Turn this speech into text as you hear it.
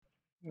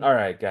All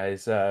right,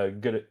 guys.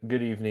 Good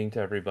evening to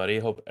everybody.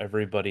 Hope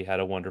everybody had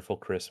a wonderful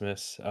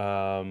Christmas.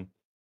 And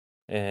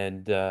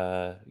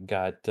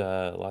got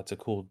lots of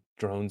cool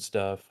drone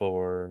stuff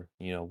or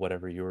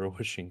whatever you were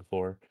wishing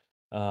for.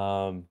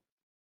 Um,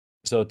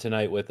 so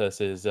tonight with us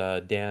is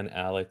Dan,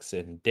 Alex,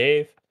 and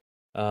Dave.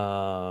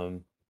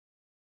 Um,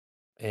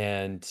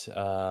 and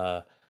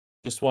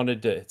just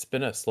wanted to. It's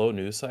been a slow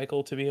news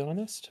cycle, to be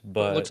honest,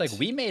 Well, it looks like but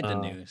we made the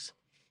news.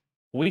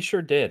 we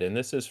sure did. And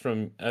this is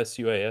from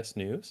SUAS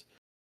News.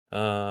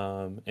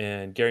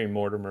 And Gary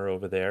Mortimer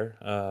over there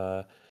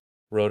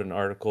wrote an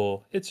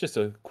article. It's just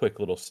a quick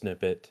little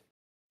snippet.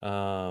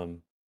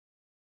 Um,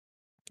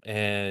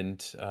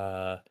 and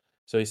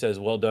so he says,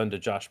 well done to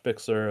Josh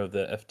Bixler of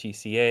the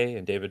FTCA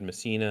and David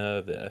Messina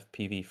of the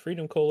FPV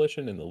Freedom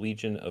Coalition and the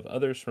legion of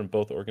others from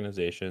both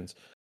organizations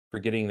for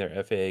getting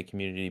their FAA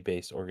community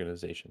based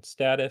organization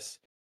status.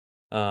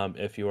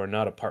 If you are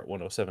not a Part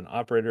 107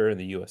 operator in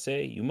the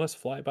USA, you must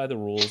fly by the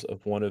rules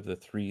of one of the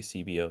three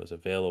CBOs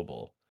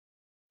available.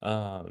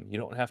 You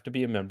don't have to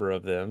be a member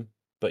of them,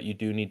 but you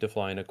do need to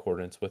fly in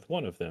accordance with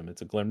one of them.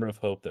 It's a glimmer of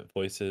hope that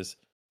voices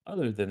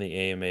other than the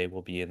AMA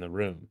will be in the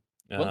room.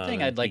 One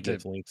thing And I'd he like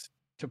gives links.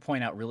 to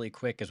point out really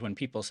quick is when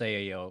people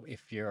say,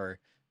 if you're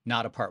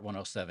not a Part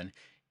 107,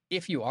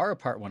 if you are a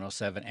Part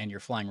 107 and you're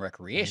flying Mhm.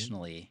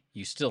 recreationally,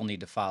 you still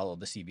need to follow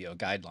the CBO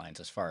guidelines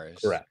as far as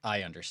Correct.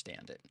 I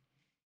understand it.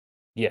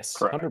 Yes,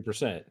 Correct.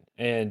 100%.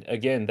 And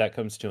again, that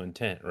comes to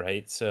intent,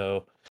 right?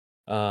 So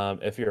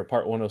if you're a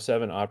Part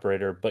 107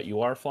 operator, but you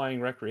are flying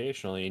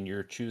recreationally and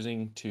you're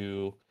choosing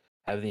to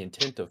have the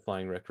intent of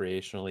flying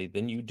recreationally,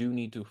 then you do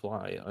need to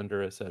fly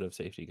under a set of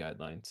safety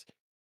guidelines.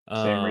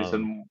 Same Um,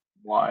 reason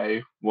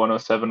why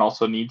 107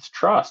 also needs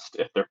trust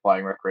if they're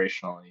flying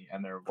recreationally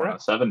and their correct.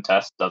 107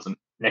 test doesn't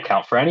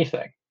account for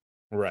anything.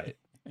 Right.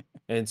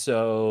 And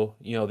so,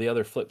 the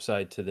other flip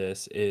side to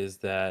this is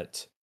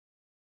that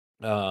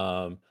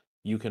um,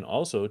 you can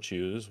also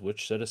choose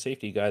which set of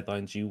safety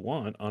guidelines you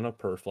want on a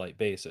per flight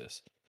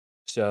basis.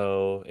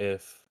 So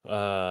if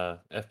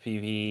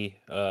FPV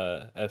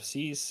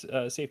FC's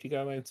safety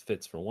guidelines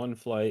fits for one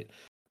flight,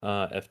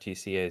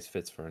 FTCA's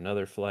fits for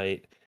another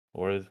flight,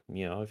 or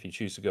if you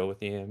choose to go with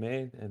the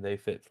AMA and they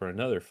fit for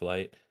another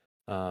flight,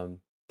 um,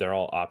 they're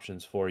all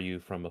options for you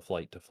from a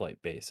flight to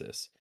flight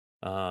basis.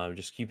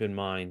 Just keep in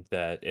mind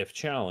that if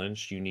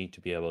challenged, you need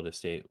to be able to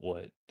state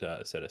what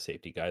set of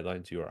safety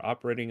guidelines you are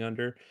operating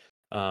under.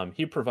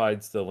 He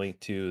provides the link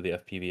to the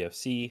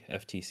FPVFC,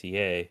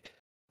 FTCA,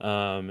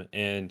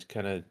 and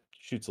kind of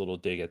shoots a little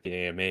dig at the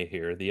AMA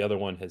here. The other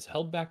one has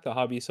held back the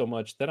hobby so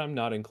much that I'm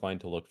not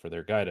inclined to look for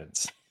their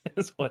guidance,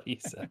 is what he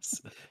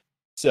says.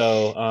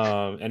 So,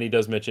 and he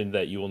does mention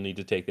that you will need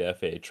to take the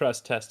FAA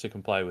trust test to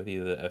comply with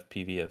either the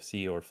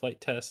FPVFC or flight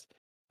test.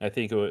 I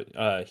think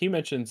he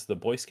mentions the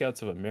Boy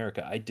Scouts of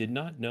America. I did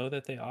not know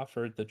that they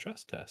offered the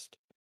trust test.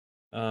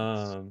 Yes.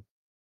 Um,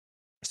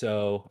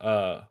 so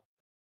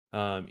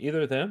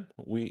either of them,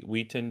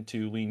 we tend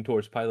to lean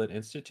towards Pilot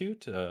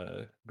Institute.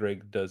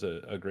 Greg does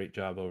a great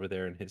job over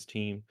there and his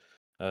team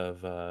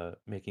of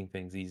making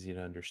things easy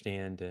to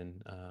understand,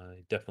 and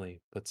he definitely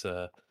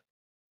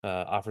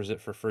offers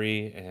it for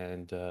free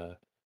and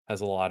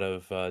has a lot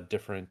of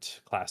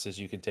different classes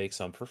you can take.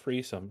 Some for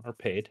free, some are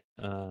paid.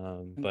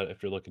 And But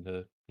if you're looking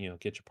to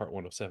get your Part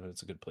 107,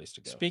 it's a good place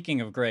to go.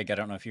 speaking of Greg, I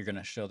don't know if you're going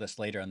to show this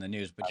later on the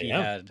news, but I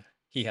am.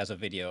 he has a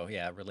video,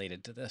 yeah,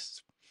 related to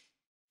this.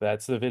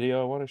 That's the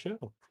video I want to show.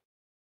 Mhm.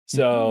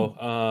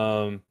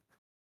 So,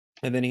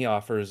 and then he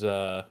offers,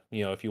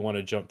 if you want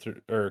to jump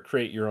through or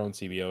create your own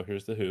CBO,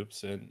 here's the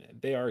hoops, and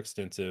they are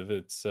extensive.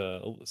 It's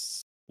a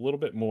little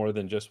bit more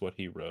than just what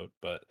he wrote,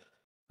 but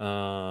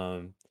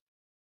um,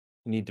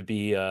 you need to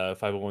be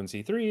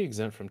 501(c)(3)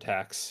 exempt from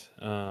tax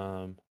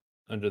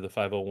under the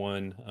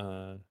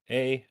 501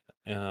 A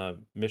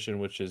mission,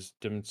 which is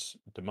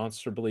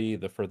demonstrably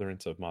the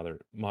furtherance of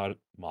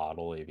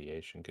model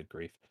aviation. Good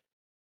grief.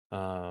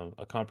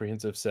 A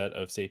comprehensive set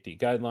of safety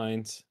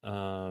guidelines.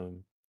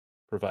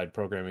 Provide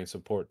programming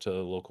support to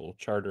local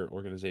charter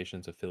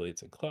organizations,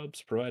 affiliates, and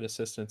clubs, provide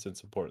assistance and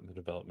support in the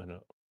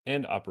development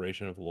and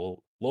operation of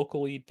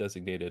locally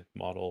designated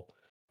model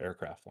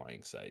aircraft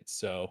flying sites.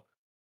 So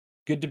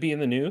good to be in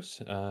the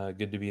news.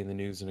 Good to be in the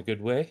news in a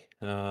good way.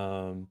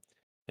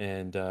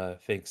 And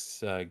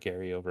thanks,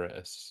 Gary, over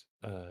at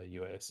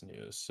UAS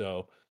News.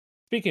 So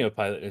speaking of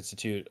Pilot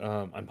Institute,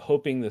 I'm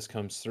hoping this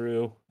comes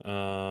through.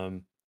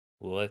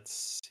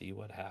 Let's see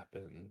what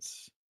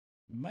happens.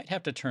 Might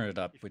have to turn it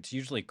up. If It's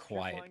usually if you're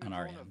quiet flying a on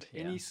our drone of end.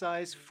 any Yeah,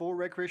 size for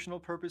recreational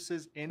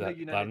purposes Is in the that loud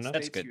United enough?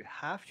 that's States, good. you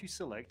have to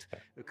select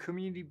Okay. a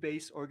community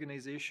based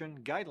organization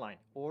guideline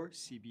or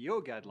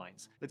CBO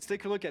guidelines. Let's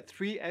take a look at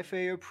three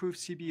FAA approved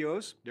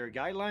CBOs, their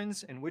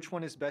guidelines, and which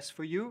one is best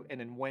for you and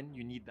then when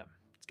you need them.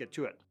 Let's get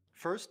to it.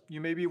 First, you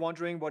may be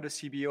wondering what a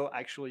CBO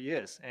actually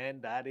is, and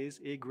that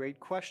is a great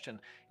question.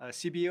 A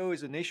CBO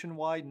is a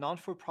nationwide non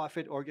for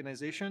profit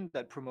organization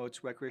that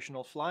promotes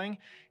recreational flying,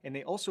 and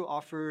they also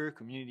offer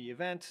community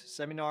events,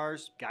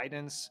 seminars,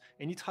 guidance,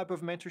 any type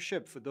of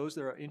mentorship for those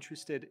that are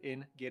interested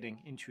in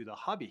getting into the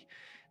hobby.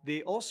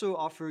 They also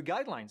offer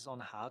guidelines on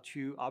how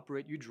to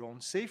operate your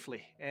drone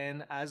safely.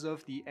 And as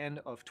of the end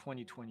of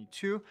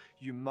 2022,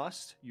 you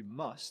must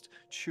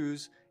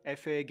choose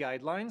FAA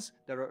guidelines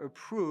that are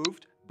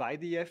approved by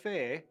the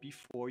FAA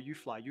before you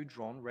fly your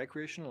drone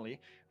recreationally,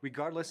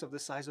 regardless of the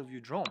size of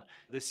your drone.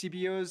 The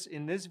CBOs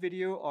in this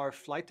video are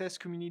Flight Test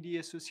Community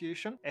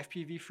Association,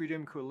 FPV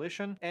Freedom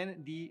Coalition,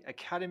 and the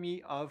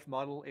Academy of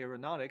Model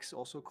Aeronautics,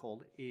 also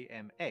called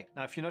AMA.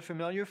 Now, if you're not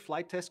familiar,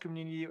 Flight Test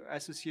Community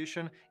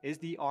Association is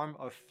the arm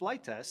of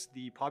Flight Test,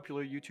 the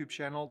popular YouTube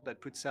channel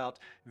that puts out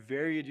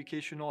very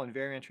educational and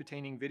very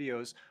entertaining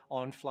videos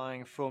on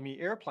flying foamy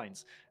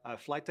airplanes.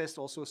 Flight Test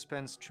also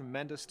spends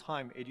tremendous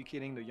time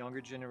educating the younger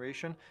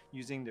generation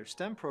using their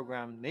STEM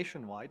program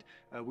nationwide.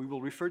 We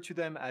will refer to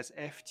them as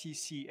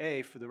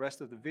FTCA for the rest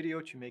of the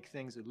video to make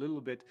things a little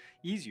bit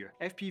easier.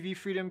 FPV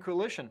Freedom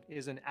Coalition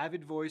is an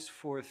avid voice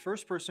for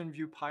first-person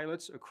view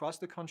pilots across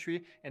the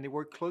country, and they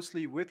work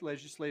closely with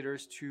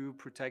legislators to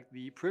protect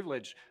the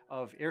privilege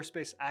of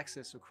airspace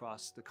access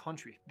across the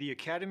country. The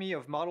Academy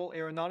of Model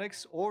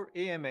Aeronautics, or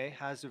AMA,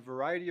 has a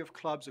variety of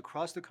clubs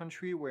across the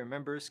country where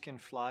members can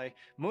fly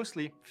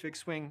mostly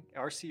fixed-wing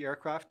RC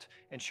aircraft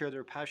and share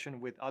their passion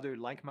with other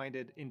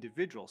like-minded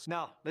individuals.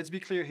 Now, let's be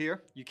clear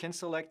here. You can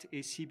select a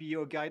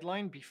CBO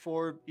guideline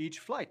before each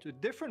flight, a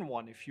different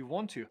one if you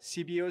want to.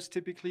 CBOs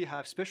typically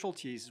have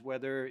specialties,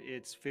 whether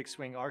it's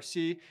fixed-wing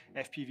RC,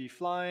 FPV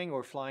flying,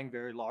 or flying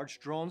very large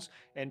drones,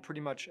 and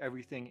pretty much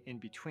everything in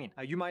between.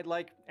 You might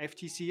like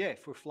FTCA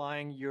for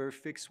flying your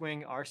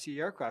fixed-wing RC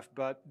aircraft,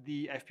 but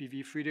the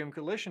FPV Freedom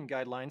Coalition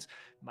guidelines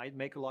might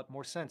make a lot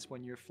more sense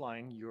when you're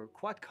flying your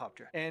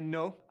quadcopter. And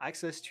no,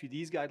 access to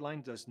these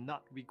guidelines does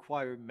not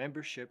require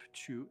membership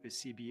to a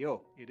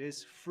CBO. It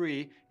is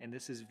free, and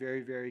this is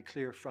very, very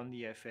clear from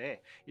the FAA.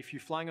 If you're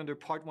flying under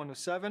Part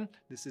 107,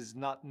 this is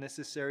not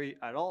necessary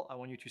at all. I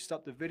want you to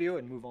stop the video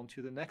and move on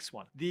to the next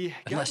one. The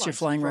Unless you're guidelines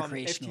flying from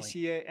recreationally.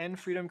 FTCA and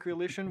Freedom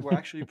Coalition were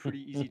actually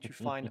pretty easy to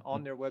find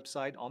on their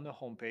website, on the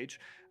homepage.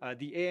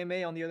 The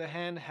AMA, on the other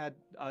hand, had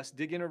us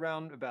digging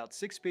around about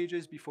 6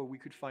 pages before we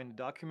could find the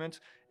document,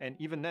 and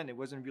even then it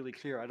wasn't really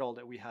clear at all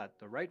that we had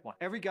the right one.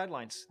 Every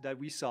guidelines that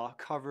we saw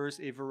covers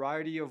a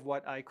variety of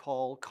what I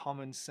call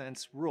common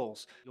sense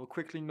rules. You'll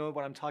quickly know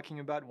what I'm talking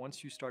about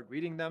once you start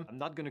reading them. I'm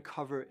not going to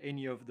cover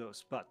any of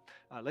those, but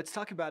let's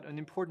talk about an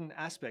important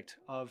aspect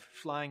of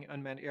flying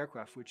unmanned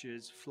aircraft, which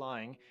is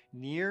flying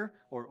near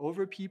or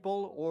over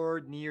people,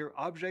 or near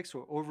objects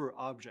or over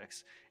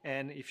objects.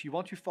 And if you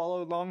want to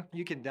follow along,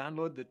 you can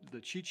download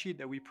the cheat sheet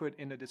that we put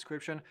in the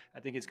description. I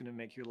think it's going to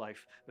make your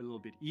life a little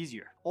bit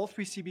easier. All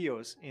 3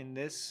 CBOs in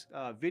this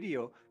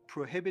video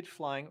prohibit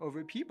flying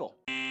over people,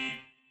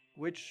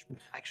 which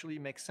actually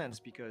makes sense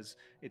because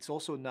it's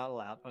also not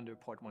allowed under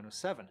Part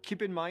 107.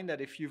 Keep in mind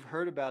that if you've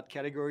heard about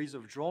categories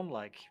of drone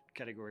like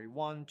Category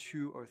 1,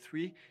 2, or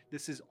 3,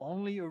 this is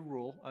only a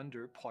rule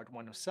under Part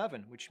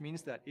 107, which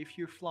means that if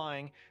you're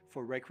flying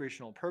for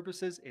recreational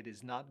purposes, it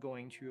is not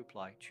going to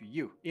apply to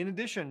you. In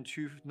addition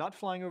to not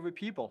flying over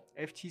people,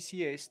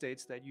 FTCA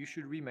states that you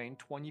should remain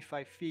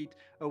 25 feet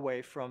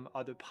away from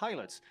other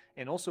pilots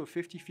and also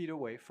 50 feet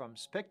away from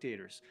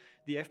spectators.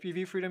 The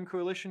FPV Freedom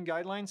Coalition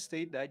guidelines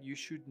state that you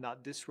should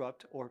not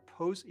disrupt or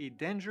pose a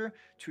danger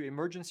to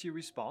emergency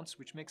response,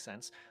 which makes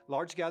sense,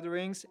 large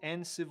gatherings,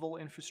 and civil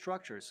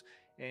infrastructures.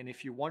 And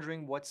if you're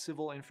wondering what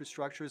civil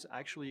infrastructures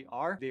actually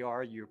are, they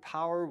are your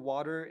power,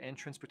 water, and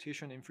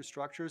transportation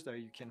infrastructures that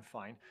you can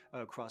find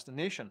across the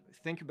nation.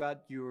 Think about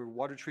your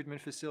water treatment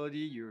facility,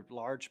 your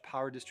large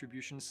power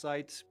distribution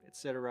sites,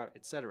 etc.,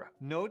 etc.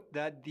 Note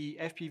that the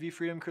FPV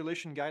Freedom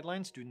Coalition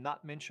guidelines do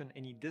not mention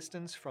any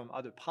distance from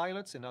other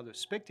pilots and other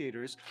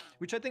spectators,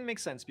 which I think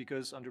makes sense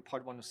because under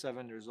Part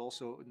 107 there's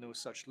also no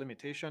such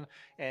limitation,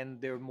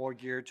 and they're more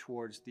geared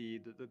towards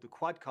the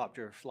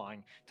quadcopter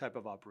flying type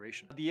of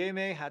operation. The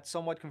AMA had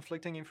somewhat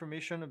conflicting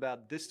information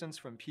about distance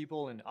from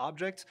people and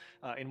objects.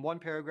 In one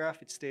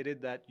paragraph, it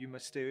stated that you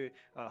must stay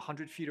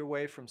 100 feet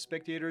away from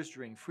spectators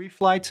during free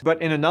flight,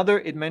 but in another,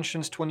 it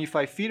mentions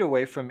 25 feet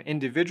away from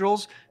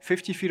individuals,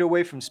 50 feet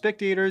away from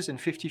spectators,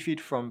 and 50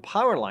 feet from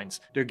power lines.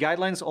 Their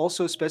guidelines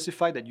also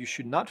specify that you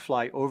should not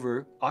fly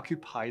over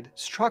occupied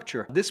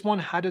structure. This one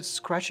had us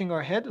scratching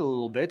our head a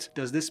little bit.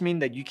 Does this mean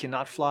that you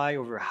cannot fly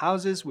over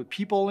houses with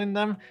people in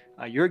them?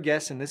 Your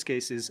guess in this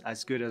case is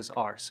as good as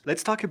ours.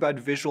 Let's talk about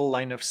visual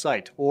line of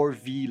sight, or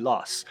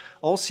VLOS.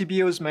 All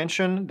CBOs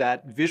mention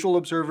that visual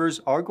observers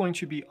are going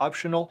to be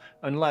optional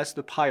unless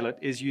the pilot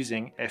is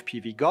using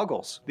FPV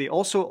goggles. They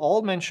also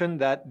all mention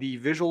that the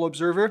visual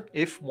observer,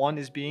 if one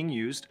is being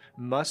used,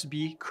 must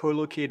be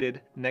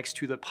co-located next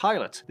to the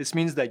pilot. This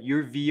means that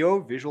your VO,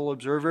 visual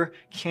observer,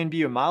 can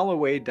be a mile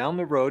away down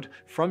the road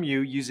from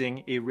you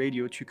using a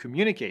radio to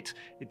communicate.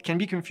 It can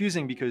be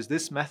confusing because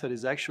this method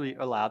is actually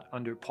allowed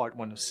under Part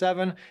 107,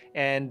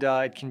 and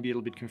it can be a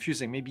little bit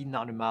confusing, maybe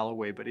not a mile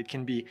away, but it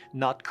can be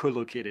not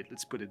co-located,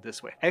 let's put it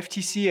this way.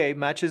 FTCA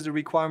matches the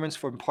requirements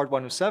from Part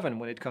 107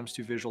 when it comes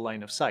to visual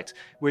line of sight,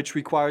 which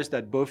requires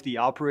that both the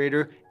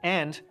operator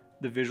and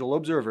the visual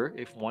observer,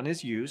 if one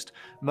is used,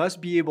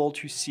 must be able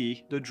to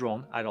see the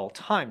drone at all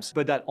times,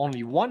 but that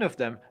only one of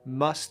them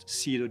must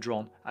see the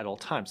drone at all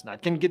times. Now,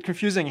 it can get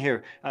confusing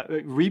here.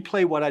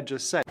 Replay what I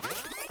just said.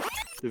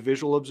 The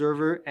visual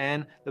observer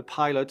and the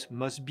pilot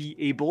must be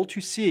able to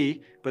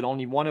see, but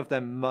only one of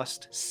them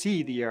must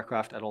see the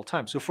aircraft at all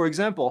times. So for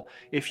example,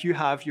 if you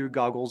have your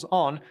goggles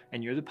on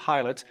and you're the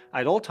pilot,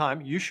 at all time,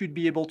 you should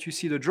be able to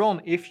see the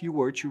drone if you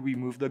were to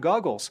remove the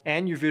goggles.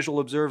 And your visual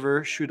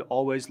observer should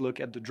always look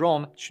at the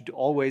drone, should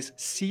always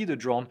see the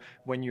drone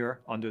when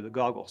you're under the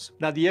goggles.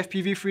 Now, the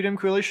FPV Freedom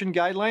Coalition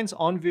guidelines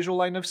on visual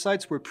line of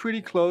sights were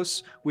pretty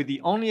close, with the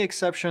only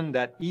exception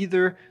that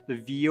either the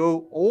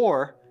VO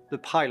or the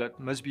pilot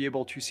must be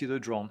able to see the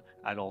drone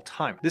at all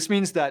time. This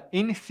means that,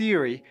 in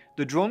theory,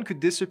 the drone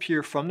could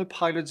disappear from the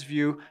pilot's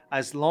view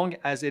as long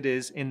as it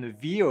is in the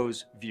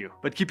VO's view.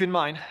 But keep in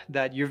mind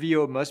that your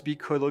VO must be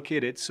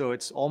co-located, so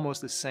it's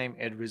almost the same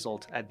end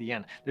result at the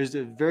end. There's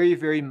a very,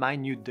 very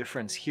minute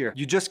difference here.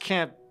 You just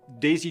can't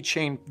daisy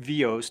chain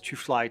VOs to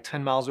fly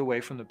 10 miles away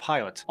from the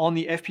pilot. On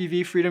the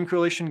FPV Freedom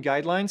Coalition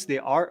guidelines, they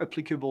are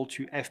applicable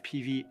to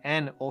FPV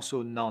and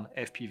also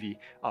non-FPV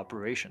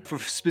operation. For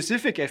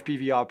specific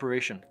FPV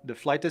operation, the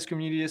Flight Test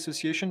Community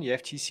Association, the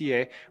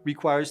FTCA,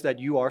 requires that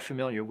you are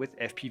familiar with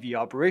FPV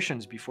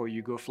operations before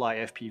you go fly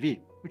FPV,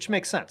 which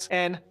makes sense,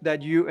 and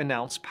that you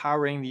announce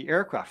powering the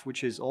aircraft,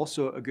 which is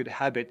also a good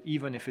habit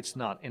even if it's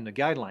not in the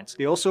guidelines.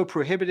 They also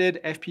prohibited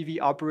FPV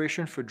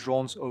operation for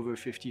drones over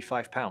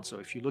 55 pounds. So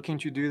if you're looking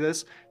to do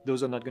this,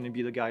 those are not going to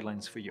be the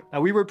guidelines for you.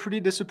 Now, we were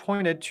pretty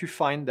disappointed to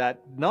find that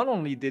not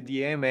only did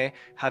the AMA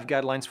have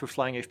guidelines for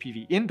flying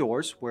FPV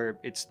indoors, where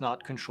it's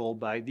not controlled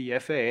by the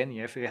FAA and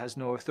the FAA has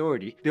no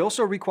authority, they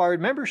also required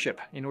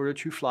membership in order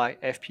to fly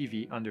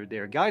FPV under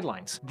their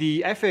guidelines.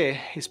 The FAA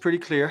is pretty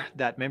clear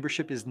that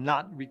membership is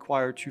not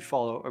required to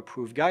follow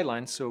approved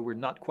guidelines, so we're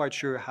not quite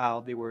sure how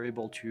they were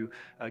able to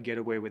get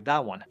away with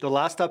that one. The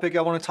last topic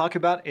I want to talk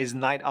about is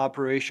night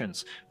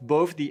operations.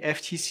 Both the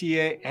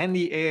FTCA and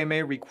the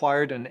AMA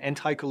required an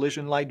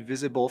anti-collision light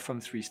visible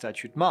from 3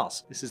 statute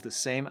miles. This is the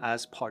same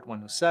as Part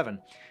 107.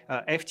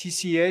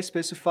 FTCA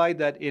specified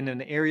that in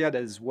an area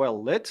that is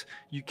well lit,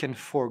 you can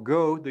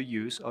forego the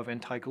use of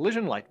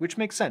anti-collision light, which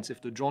makes sense.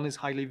 If the drone is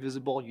highly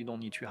visible, you don't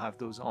need to have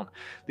those on.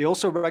 They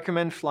also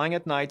recommend flying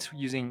at night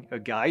using a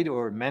guide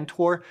or a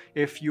mentor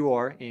if you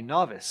are a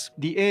novice.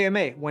 The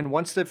AMA went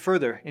one step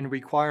further in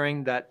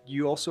requiring that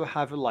you also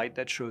have a light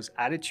that shows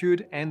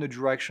attitude and the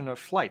direction of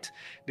flight.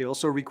 They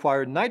also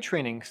required night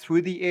training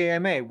through the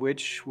AMA,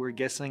 which we're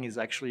guessing is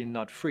actually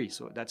not free.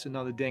 So that's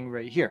another ding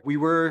right here. We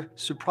were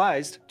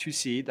surprised to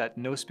see that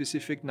no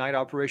specific night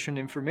operation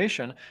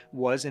information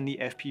was in the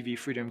FPV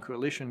Freedom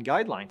Coalition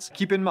guidelines.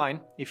 Keep in mind,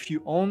 if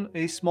you own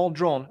a small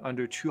drone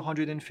under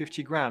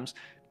 250 grams,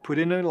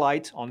 putting a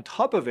light on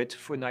top of it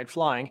for night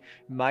flying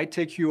might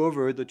take you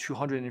over the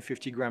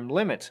 250 gram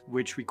limit,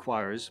 which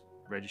requires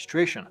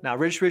registration. Now,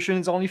 registration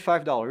is only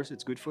 $5.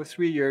 It's good for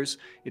 3 years.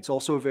 It's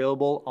also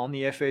available on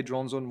the FAA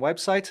Drone Zone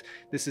website.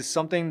 This is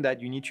something that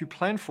you need to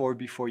plan for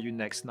before your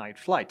next night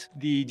flight.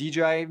 The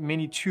DJI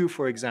Mini 2,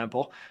 for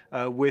example,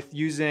 with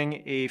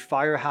using a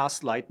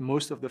Firehouse light,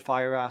 most of the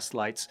Firehouse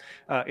lights,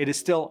 it is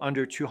still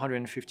under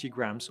 250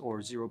 grams or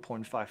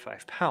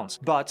 0.55 pounds.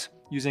 But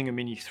using a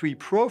Mini 3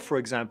 Pro, for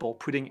example,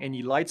 putting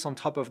any lights on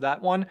top of that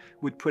one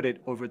would put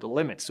it over the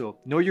limit. So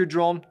know your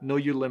drone, know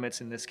your limits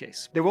in this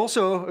case. There were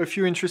also a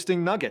few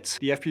interesting nuggets.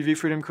 The FPV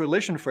Freedom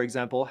Coalition, for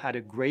example, had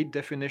a great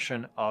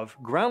definition of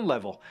ground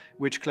level,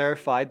 which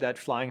clarified that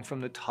flying from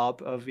the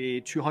top of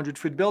a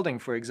 200-foot building,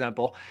 for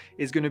example,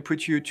 is going to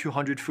put you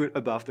 200 foot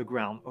above the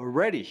ground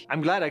already.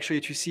 I'm glad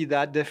actually to see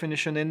that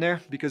definition in there,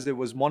 because it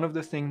was one of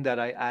the things that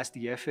I asked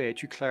the FAA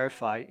to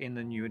clarify in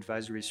the new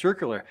advisory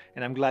circular,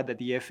 and I'm glad that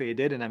the FAA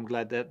did, and I'm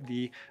glad that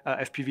the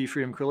FPV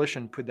Freedom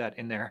Coalition put that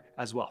in there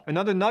as well.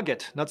 Another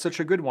nugget, not such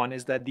a good one,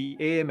 is that the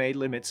AMA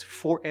limits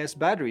 4S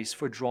batteries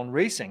for drone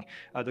racing.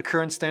 The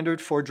current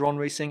standard for drone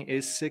racing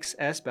is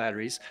 6S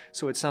batteries,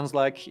 so it sounds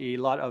like a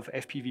lot of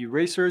FPV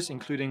racers,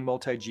 including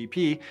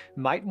multi-GP,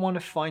 might want to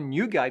find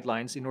new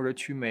guidelines in order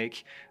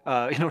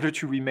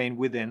to remain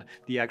within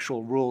the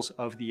actual rules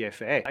of the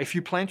FAA. If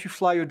you plan to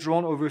fly a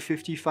drone over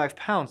 55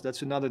 pounds,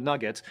 that's another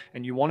nugget,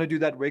 and you want to do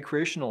that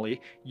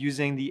recreationally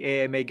using the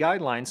AMA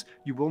guidelines,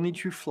 you will need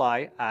to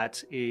fly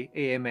at a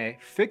AMA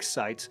fixed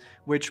site,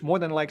 which more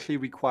than likely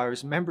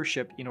requires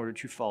membership in order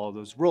to follow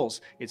those rules.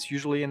 It's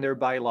usually in their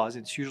bylaws,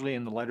 it's usually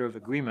in the letter of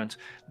agreement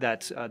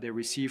that they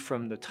receive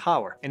from the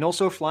tower. And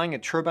also, flying a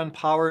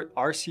turbine-powered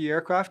RC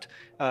aircraft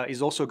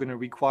is also going to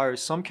require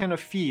some kind of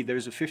fee.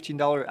 There's a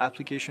 $15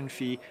 application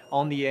fee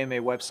on the AMA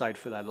website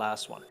for that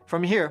last one.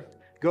 From here,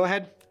 go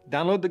ahead,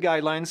 download the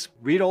guidelines,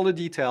 read all the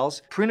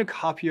details, print a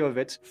copy of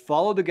it,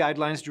 follow the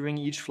guidelines during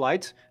each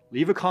flight,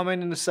 leave a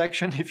comment in the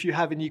section if you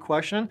have any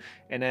question,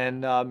 and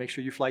then make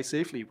sure you fly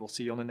safely. We'll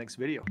see you on the next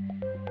video.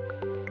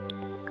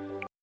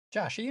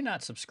 Josh, are you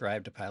not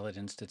subscribed to Pilot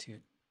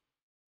Institute?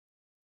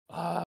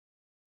 I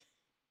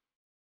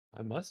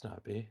must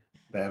not be.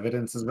 The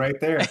evidence is right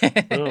there.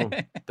 Boom.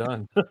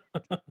 Done.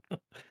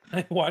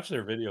 I watch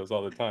their videos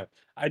all the time.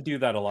 I do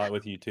that a lot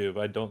with YouTube.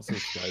 I don't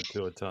subscribe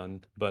to a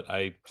ton, but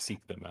I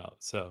seek them out.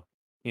 So,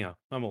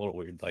 I'm a little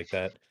weird like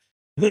that.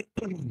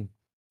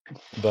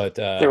 But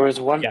There was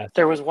one. yeah.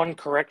 There was one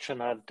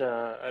correction I'd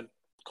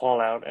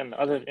call out, and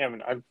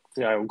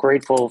I'm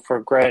grateful for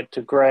Greg.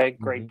 Great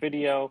Mhm.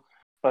 video,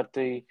 but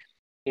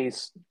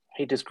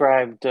he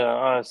described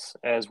us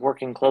as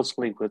working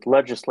closely with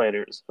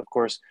legislators. Of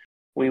course,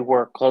 we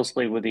work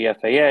closely with the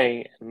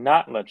FAA,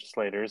 not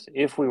legislators.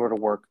 If we were to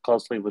work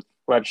closely with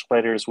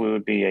legislators, we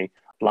would be a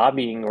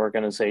lobbying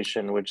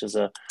organization, which is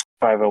a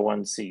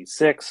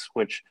 501c6.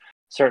 Which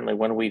certainly,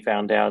 when we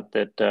found out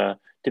that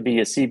to be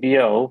a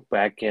CBO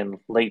back in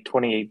late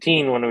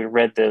 2018, when we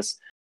read this,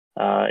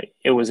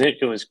 it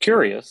was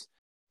curious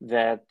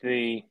that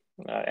the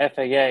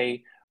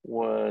FAA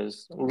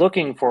was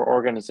looking for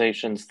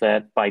organizations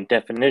that, by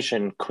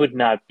definition, could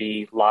not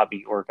be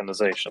lobby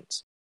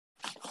organizations.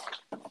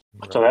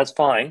 So Right. that's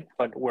fine,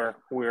 but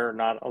we're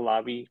not a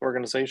lobby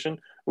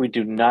organization. We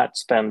do not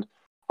spend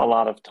a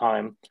lot of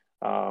time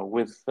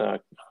with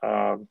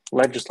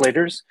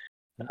legislators,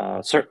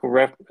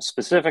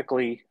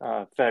 specifically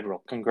federal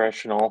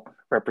congressional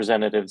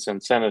representatives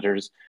and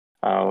senators.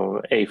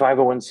 A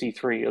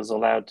 501c3 is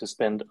allowed to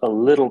spend a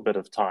little bit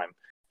of time,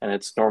 and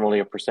it's normally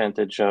a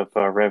percentage of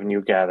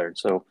revenue gathered.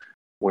 So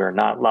we're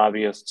not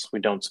lobbyists. We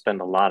don't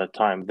spend a lot of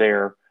time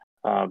there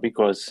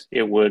because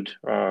it would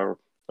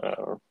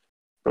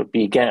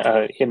be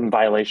in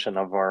violation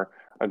of our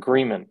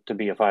agreement to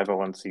be a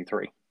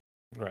 501c3.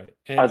 Right.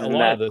 And Other a than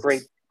lot of that,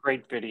 this,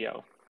 great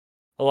video.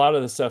 a lot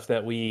of the stuff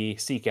that we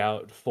seek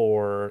out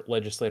for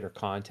legislator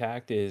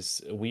contact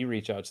is we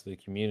reach out to the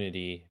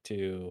community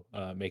to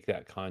make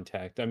that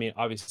contact. I mean,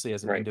 obviously,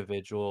 as an Right.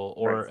 individual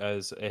or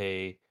as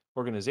a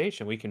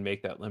organization, we can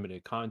make that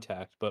limited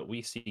contact, but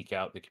we seek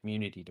out the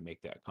community to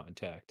make that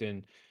contact,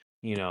 and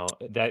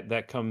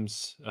that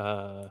comes.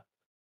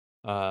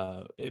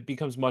 It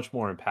becomes much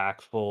more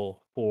impactful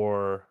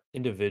for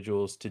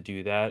individuals to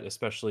do that,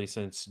 especially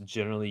since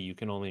generally you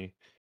can only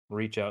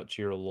reach out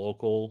to your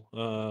local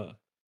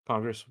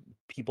Congress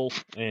people.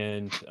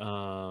 And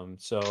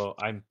so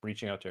I'm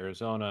reaching out to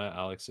Arizona.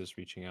 Alex is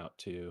reaching out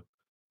to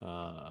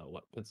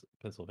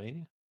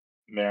Pennsylvania?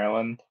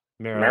 Maryland,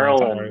 Maryland,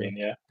 Maryland.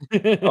 sorry.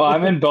 Pennsylvania. Oh,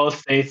 I'm in both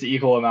states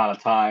equal amount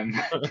of time,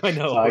 I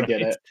know, so I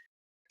get right? it.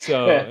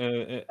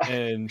 So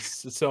and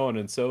so on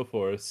and so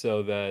forth,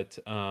 so that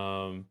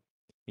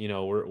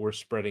we're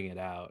spreading it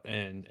out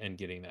and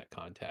getting that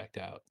contact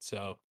out.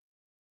 So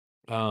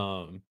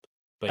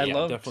but I yeah,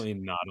 loved definitely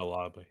not a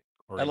lobby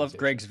I loved organization.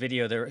 Greg's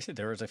video.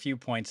 There was a few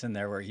points in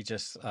there where he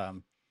just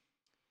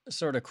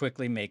sort of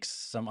quickly makes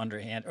some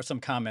underhand or some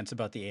comments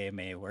about the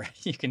AMA where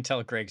you can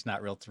tell Greg's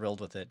not real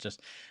thrilled with it.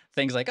 Just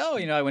things like, oh,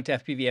 I went to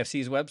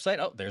FPVFC's website.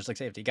 Oh, there's like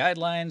safety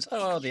guidelines.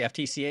 Oh, the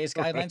FTCA's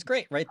guidelines.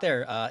 Great, right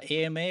there.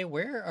 AMA,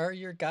 where are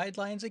your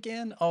guidelines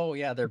again? Oh,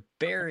 yeah, they're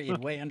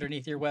buried way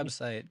underneath your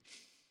website.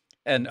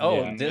 And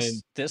oh, Yeah, and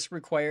this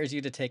requires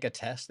you to take a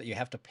test that you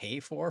have to pay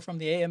for from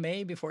the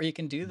AMA before you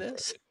can do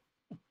this.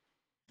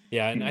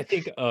 yeah, and I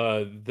think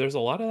there's a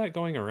lot of that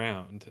going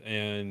around.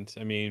 And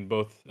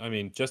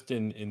just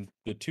in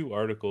the two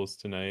articles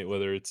tonight,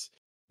 whether it's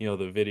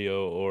the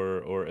video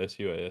or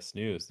SUAS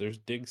News, there's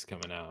digs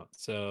coming out.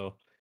 So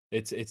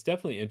it's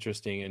definitely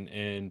interesting,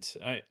 and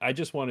I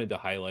just wanted to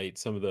highlight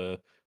some of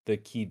the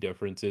key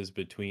differences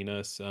between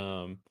us.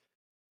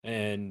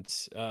 And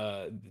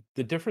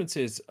the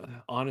differences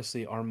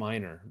honestly are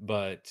minor,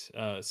 but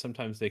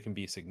sometimes they can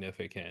be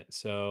significant.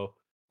 So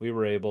we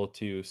were able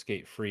to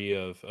skate free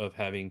of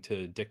having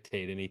to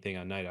dictate anything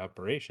on night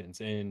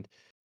operations. And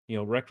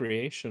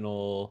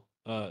recreational,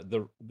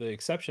 the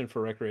exception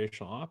for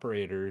recreational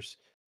operators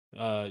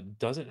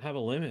doesn't have a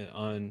limit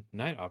on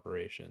night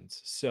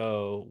operations,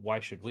 so why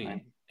should we?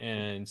 Right.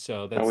 And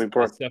so And we that's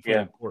brought,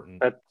 definitely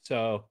important.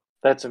 So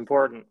that's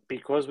important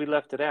because we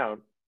left it out.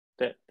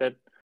 That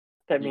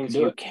You means can do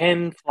you it.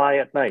 can fly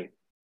at night.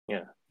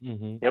 Yeah.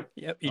 mhm, Yep.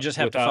 Yep, you just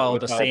have to follow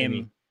the without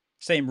any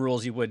same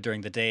rules you would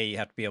during the day. You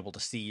have to be able to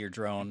see your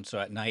drone. So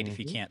at night, if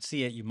you Mhm. can't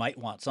see it, you might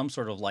want some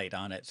sort of light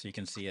on it so you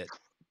can see it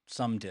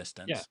some Yeah.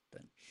 distance.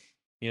 But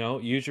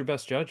Use your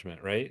best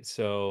judgment, right?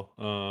 So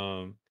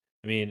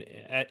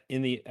at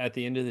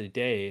the end of the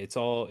day, it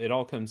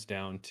all comes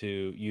down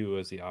to you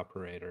as the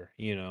operator,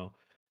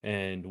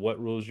 and what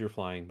rules you're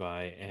flying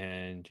by,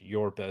 and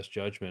your best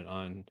judgment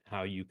on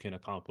how you can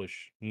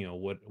accomplish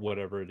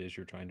whatever it is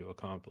you're trying to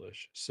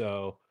accomplish.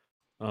 So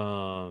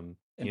and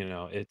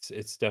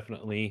it's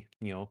definitely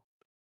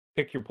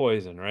pick your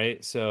poison,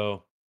 right?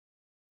 So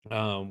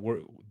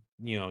we're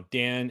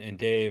Dan and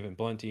Dave and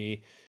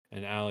Blunty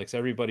and Alex,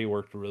 everybody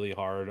worked really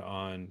hard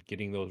on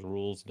getting those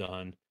rules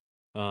done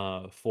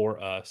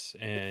for us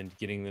and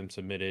getting them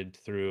submitted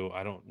through,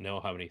 I don't know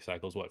how many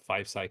cycles,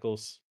 5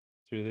 cycles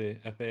through the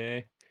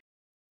FAA.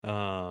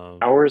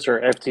 Ours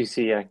or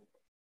FTCA?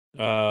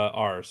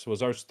 Ours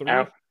was 3.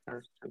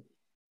 Ours.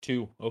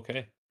 2,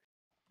 okay.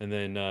 And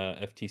then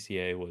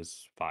FTCA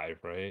was 5,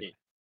 right? 8.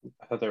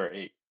 I thought there were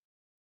 8.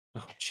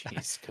 Oh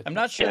jeez, I'm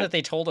not sure Yeah. that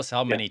they told us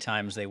how Yeah. many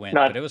times they went,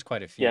 Not- but it was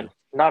quite a few. Yeah,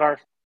 not our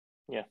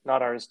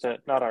not ours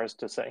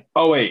to say.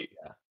 Oh wait.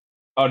 Yeah.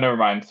 Oh, never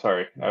mind.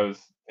 Sorry, I Yeah. was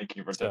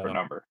thinking of a different So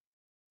number.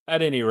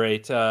 at any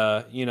rate,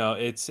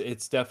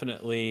 it's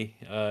definitely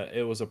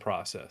it was a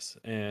process,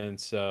 and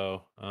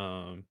so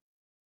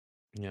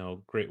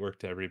great work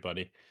to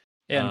everybody.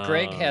 And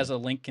Greg has Um,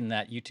 a link in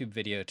that YouTube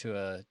video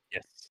to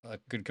yes. a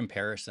good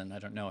comparison. I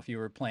don't know if you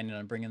were planning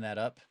on bringing that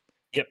up.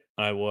 Yep,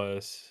 I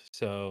was.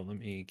 So let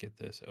me get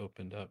this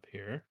opened up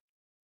here.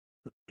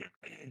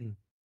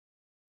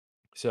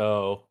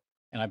 So,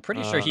 And I'm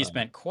pretty sure he uh,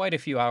 spent quite a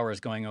few hours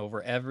going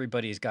over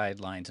everybody's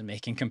guidelines and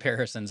making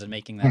comparisons and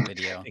making that I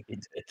video. think he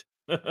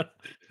did.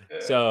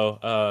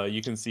 So,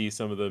 you can see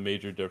some of the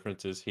major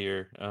differences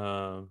here.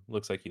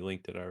 Looks like you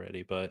linked it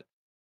already, but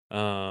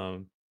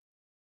um,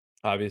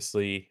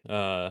 obviously,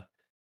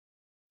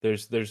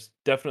 there's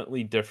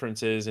definitely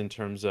differences in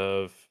terms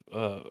of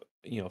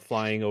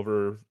flying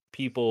over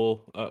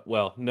people.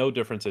 Well, no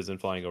differences in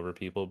flying over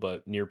people,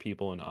 but near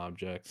people and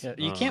objects. Yeah,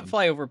 you can't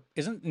fly over.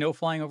 Isn't no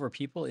flying over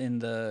people in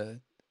the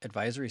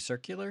advisory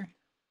circular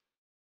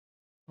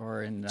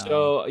or in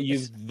So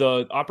it's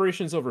the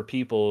operations over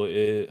people,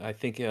 I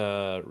think,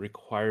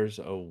 requires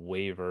a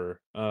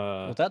waiver.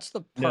 well, that's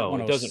the Part No,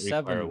 it doesn't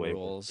require a 107 waiver.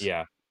 rules.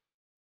 Yeah.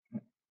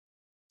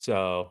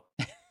 So,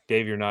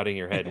 Dave, you're nodding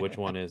your head. Which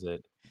one is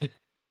it?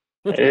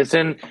 It's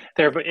in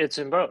there, but it's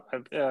in both.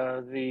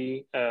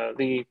 The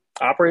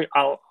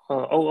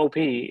OOP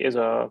is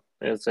a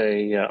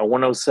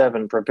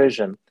 107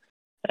 provision,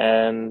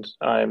 and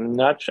I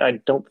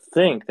don't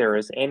think there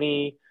is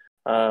any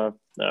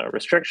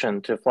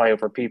restriction to fly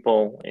over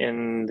people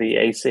in the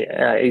AC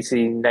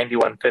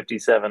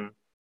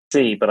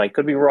 9157C, but I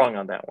could be wrong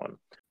on that one.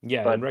 Yeah,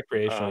 in But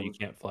recreational, you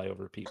can't fly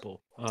over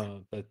people.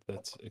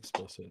 That's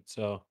explicit.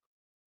 So,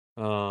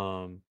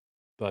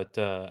 but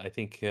I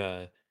think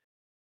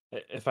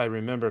if I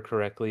remember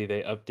correctly,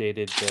 they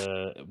updated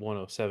the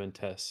 107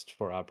 test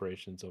for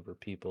operations over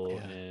people,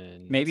 Yeah.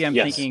 and Maybe I'm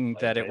Yes. thinking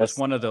that it was Yes.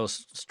 one of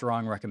those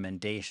strong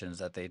recommendations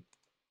that they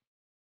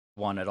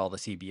wanted all the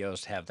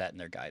CBOs to have that in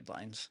their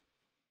guidelines.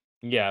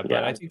 Yeah, but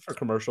I yeah, think for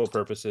commercial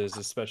purposes,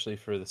 especially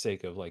for the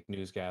sake of like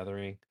news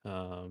gathering,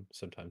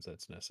 sometimes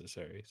that's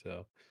necessary.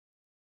 So,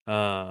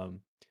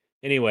 um,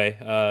 anyway,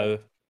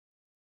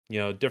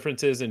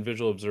 differences in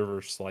visual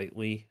observer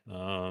slightly,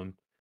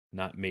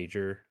 not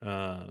major.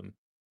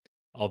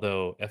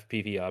 Although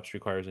FPV ops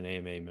requires an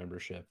AMA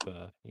membership,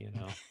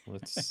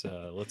 let's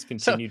So,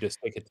 continue to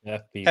stick it to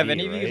have FPV,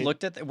 any of you right?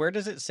 looked at where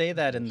does it say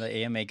that in the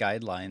AMA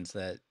guidelines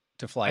that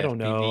to fly I don't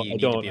know. FPV you need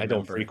to be a I don't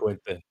member?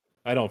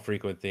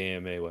 frequent the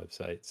AMA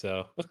website,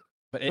 so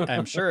But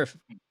I'm sure if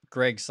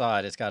Greg saw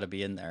it, it's got to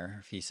be in there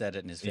if he said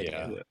it in his yeah,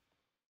 video.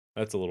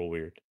 that's a little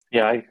weird.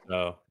 yeah.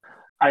 So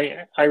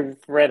I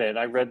read it.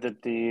 I read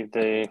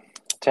the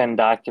 10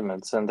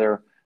 documents, and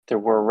there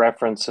were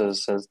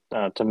references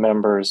to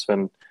members,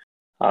 and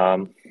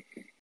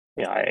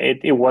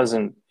it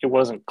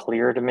wasn't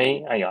clear to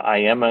me. I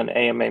am an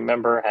AMA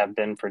member, have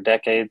been for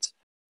decades,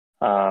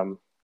 and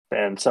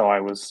so I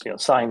was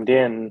signed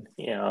in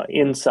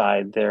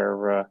inside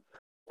their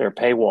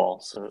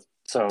paywall.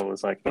 So it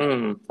was like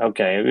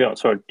okay,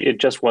 so it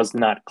just was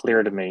not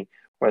clear to me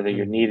whether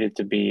you Mhm. needed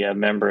to be a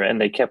member, and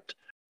they kept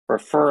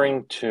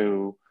referring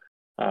to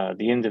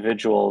the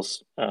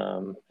individuals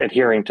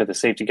adhering to the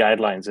safety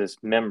guidelines as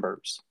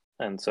members,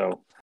 and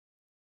so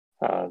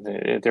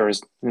there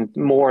is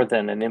more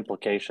than an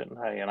implication.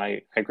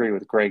 I agree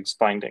with Greg's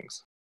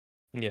findings.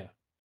 Yeah.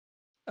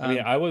 I mean,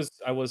 Um, I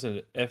was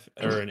an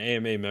an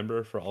AMA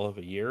member for all of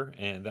a year,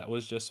 and that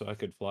was just so I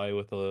could fly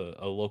with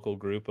a local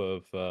group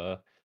of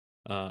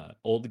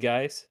old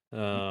guys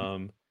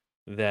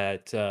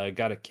that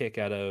got a kick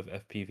out of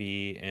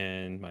FPV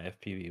and my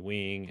FPV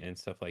wing and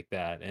stuff like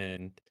that.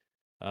 And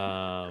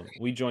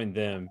we joined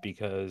them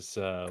because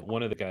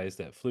one of the guys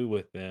that flew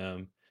with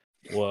them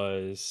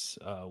was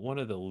one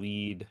of the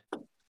lead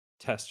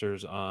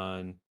testers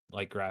on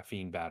like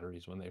graphene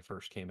batteries when they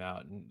first came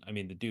out. And I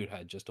mean, the dude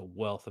had just a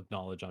wealth of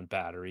knowledge on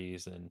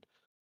batteries and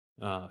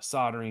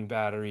soldering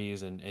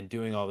batteries and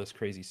doing all this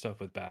crazy stuff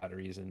with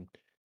batteries and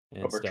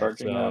stuff.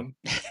 Overcharging So them.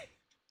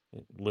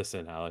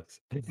 listen, Alex.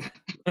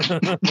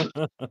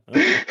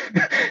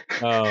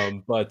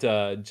 But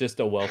just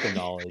a wealth of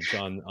knowledge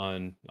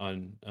on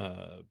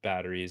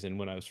batteries. And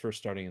when I was first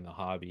starting in the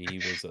hobby, he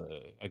was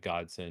a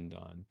godsend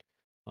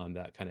on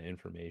that kind of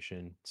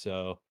information.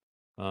 So,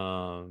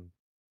 um,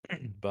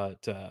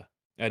 but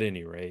at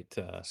any rate,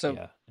 so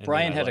yeah. And then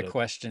Brian I had a let it.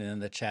 question in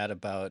the chat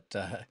about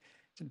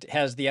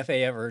has the FAA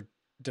ever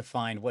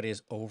defined what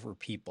is over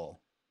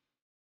people?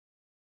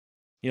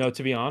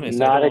 To be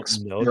honest, I Not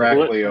don't know that they.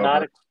 Directly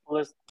over.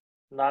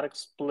 not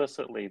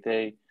explicitly.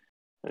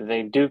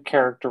 They do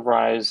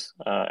characterize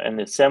an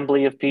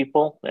assembly of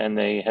people, and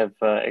they have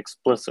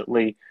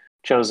explicitly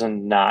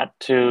chosen not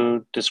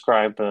to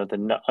describe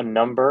a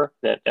number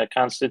that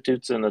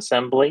constitutes an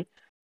assembly.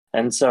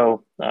 And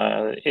so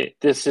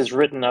this is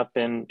written up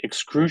in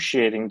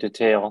excruciating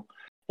detail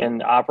in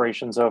the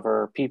operations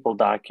over people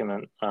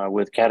document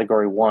with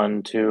category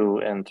 1,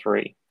 2, and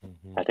 3,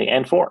 Mhm. I think,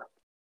 and 4.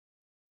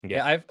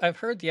 Yeah, I've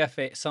heard the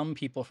FAA, some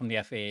people from the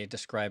FAA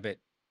describe it,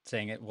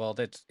 saying it, well,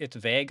 it's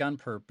vague on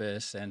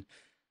purpose, and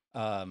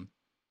um,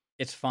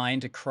 it's fine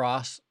to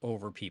cross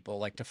over people,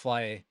 like to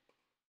fly,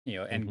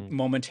 and Mhm.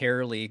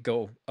 momentarily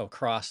go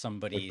across Like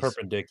somebody's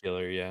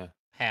perpendicular, yeah.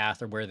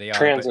 path or where they are, but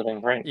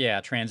Transiting, right?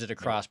 yeah, transit Right.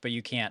 across, but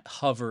you can't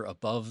hover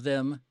above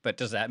them. But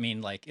does that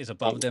mean like is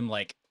above them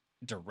like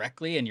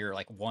directly and you're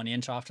like 1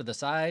 inch off to the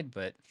side?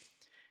 But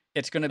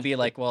it's going to be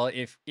like, well,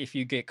 if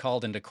you get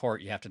called into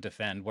court, you have to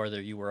defend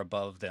whether you were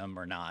above them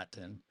or not,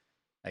 and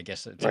I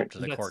guess it's up Right. to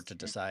And the that's court to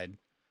decide.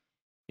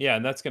 yeah,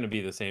 and that's gonna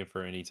be the same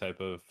for any type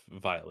of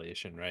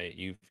violation, right?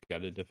 You've got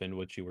to defend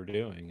what you were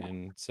doing.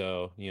 And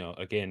so,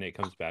 again, it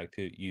comes back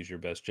to use your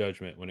best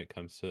judgment when it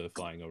comes to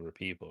flying over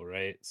people,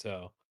 right?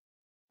 So,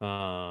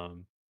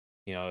 um,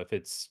 if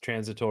it's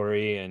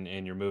transitory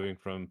and you're moving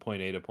from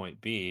point A to point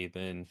B,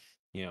 then,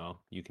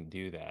 you can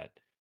do that.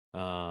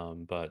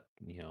 But,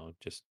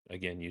 just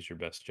again, use your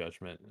best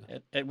judgment.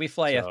 We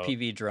fly So,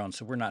 FPV drones,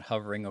 so we're not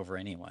hovering over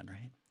anyone,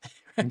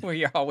 right?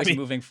 We're I always mean,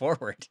 moving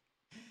forward,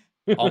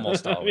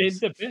 almost I mean, it always.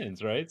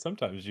 depends, right?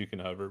 Sometimes you can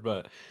hover,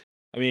 but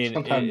I mean,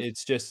 Sometimes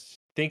it's just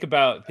think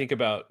about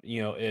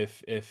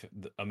if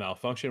a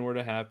malfunction were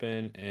to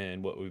happen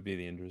and what would be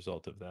the end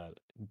result of that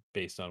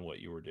based on what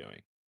you were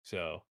doing.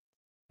 So,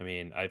 I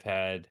mean, I've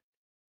had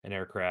an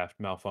aircraft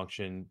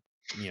malfunction,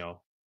 you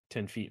know,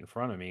 10 feet in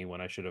front of me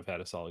when I should have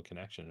had a solid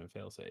connection and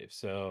failsafe.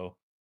 So,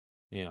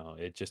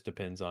 it just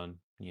depends on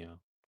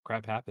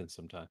crap happens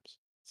sometimes.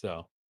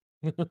 So.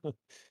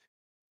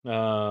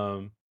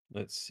 Um,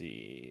 let's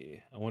see.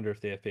 I wonder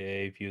if the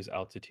FAA views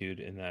altitude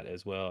in that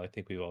as well. I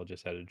think we've all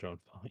just had a drone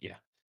fall. Yeah.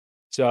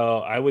 So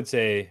I would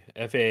say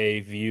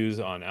FAA views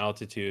on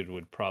altitude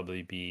would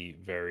probably be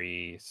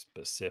very Well,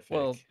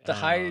 specific. the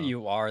higher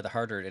you are, the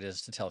harder it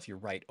is to tell if you're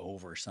right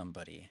over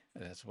somebody.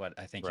 That's what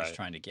I think he's Right.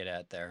 trying to get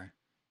at there.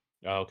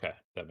 Oh, okay,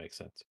 that makes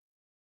sense.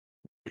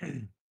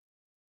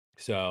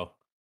 So,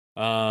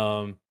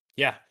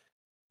 yeah,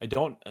 I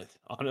don't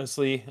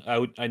honestly.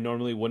 I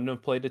normally wouldn't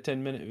have played a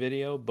 10-minute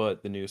video,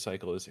 but the news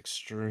cycle is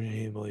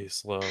extremely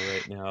slow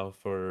right now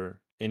for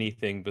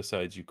anything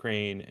besides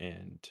Ukraine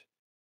and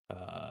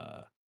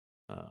uh,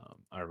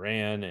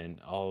 Iran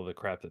and all the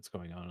crap that's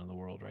going on in the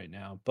world right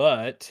now.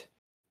 But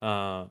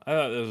I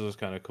thought this was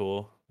kind of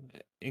cool.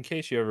 In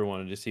case you ever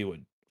wanted to see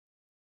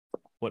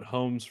what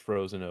homes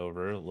frozen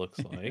over looks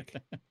like,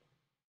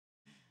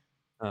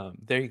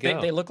 there you They go.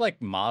 look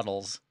like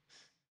models.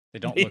 They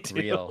don't They look do.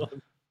 real.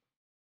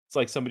 It's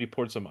like somebody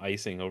poured some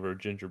icing over a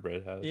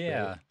gingerbread house,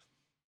 right?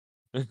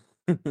 Yeah.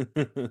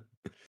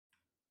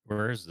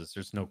 Where is this?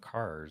 There's no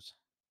cars.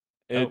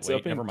 Oh, It's wait,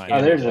 up in never mind.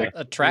 oh, there's Canada.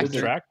 A There's a a tractor.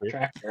 tractor.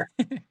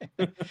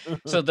 tractor.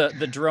 So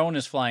the drone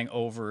is flying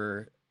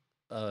over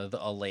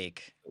a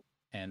lake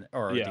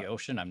or Yeah, the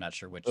ocean. I'm not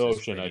sure which this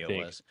ocean, I video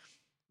think. was.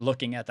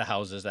 Looking at the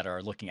houses that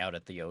are looking out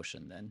at the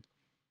ocean then.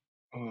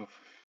 Oof.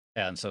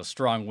 And so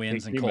strong Can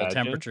winds and you cold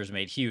imagine? temperatures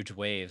made huge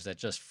waves that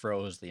just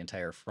froze the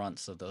entire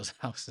fronts of those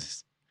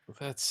houses.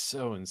 That's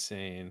so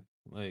insane.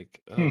 Like,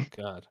 Hmm, oh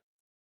God.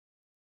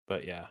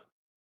 But yeah.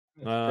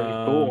 That's pretty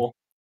Um, cool.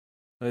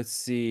 let's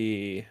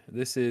see.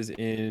 This is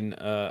in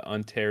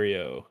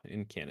Ontario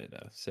in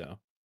Canada. So,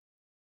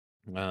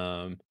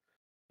 um,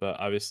 but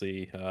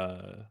obviously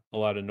a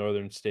lot of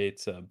northern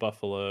states,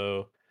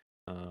 Buffalo,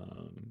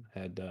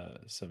 had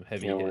some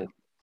heavy Yeah, hit.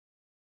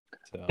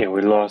 So,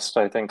 we lost,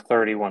 I think,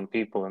 31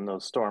 people in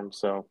those storms.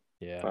 So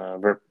yeah.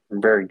 very,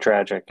 very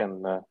tragic.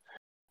 And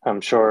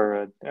I'm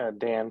sure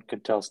Dan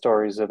could tell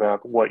stories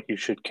about what you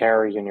should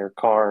carry in your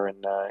car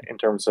and in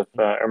terms of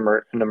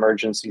an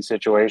emergency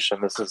situation.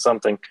 This is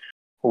something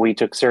we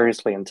took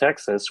seriously in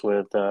Texas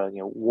with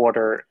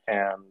water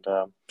and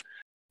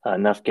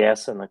enough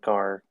gas in the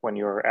car when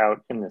you were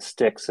out in the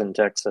sticks in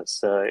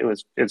Texas.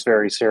 It's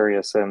very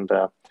serious and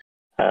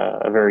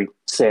a very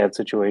sad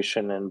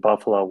situation in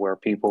Buffalo where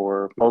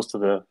most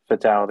of the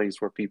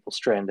fatalities were people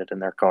stranded in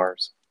their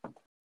cars.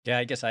 Yeah,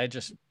 I guess I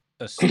just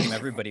assume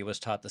everybody was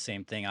taught the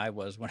same thing I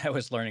was when I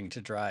was learning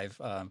to drive.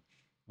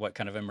 What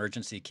kind of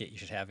emergency kit you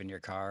should have in your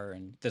car,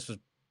 and this was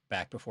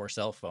back before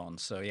cell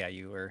phones. So yeah,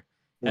 you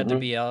had to Mm-hmm.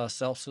 be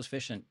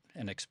self-sufficient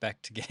and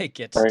expect to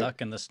get Right.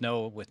 stuck in the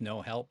snow with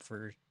no help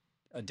for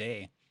a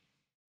day.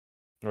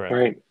 Right.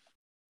 Right.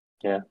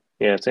 Yeah.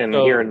 Yeah. It's in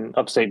here in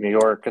upstate New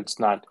York. It's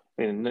not.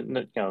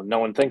 No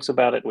one thinks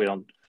about it. We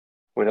don't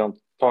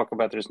talk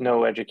about. There's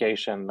no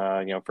education,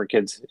 for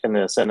kids in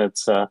this, and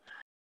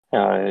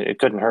it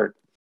couldn't hurt.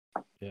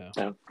 Yeah.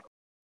 Yeah.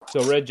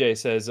 So Red J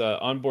says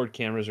onboard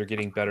cameras are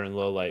getting better in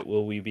low light.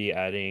 Will we be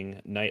adding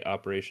night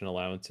operation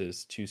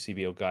allowances to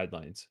CBO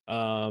guidelines?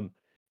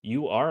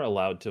 You are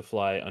allowed to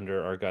fly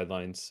under our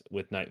guidelines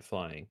with night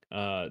flying.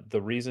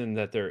 The reason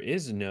that there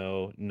is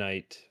no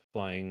night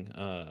flying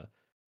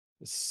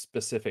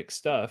specific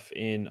stuff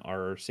in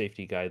our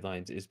safety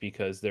guidelines is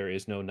because there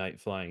is no night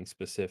flying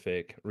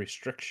specific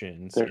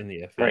restrictions in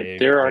the FAA Right.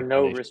 There are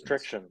no regulations.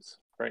 restrictions.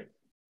 Right.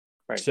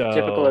 Right. So,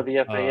 typical of the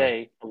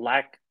FAA,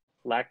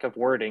 lack of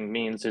wording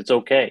means it's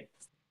okay.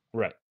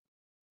 Right.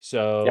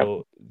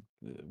 So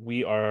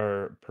we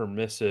are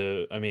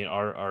permissive. I mean,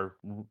 our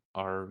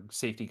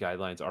safety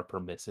guidelines are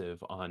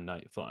permissive on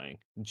night flying,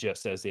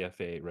 just as the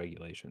FAA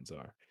regulations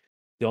are.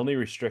 The only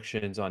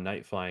restrictions on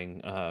night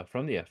flying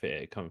from the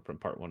FAA come from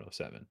Part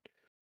 107,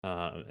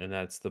 and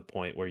that's the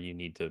point where you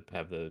need to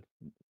have the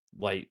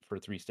light for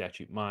 3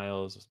 statute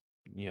miles,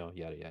 yada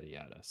yada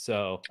yada.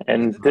 So,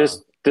 And uh,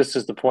 this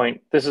is the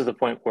point. This is the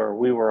point where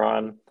we were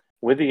on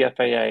with the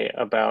FAA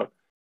about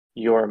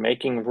you're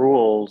making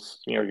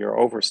rules. You're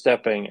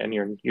overstepping, and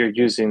you're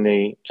using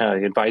the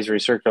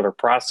advisory circular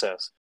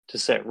process to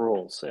set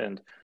rules.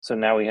 And so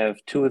now we have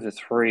 2 of the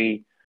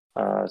 3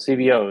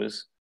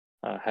 CBOs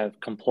have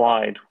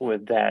complied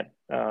with that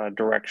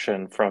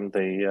direction from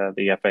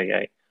the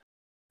FAA.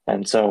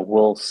 And so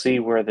we'll see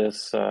where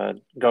this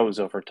goes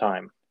over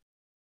time.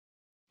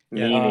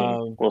 Yeah,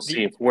 Meaning, we'll the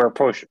see if we're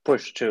pushed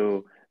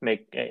to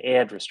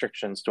add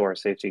restrictions to our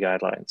safety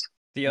guidelines.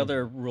 the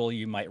other rule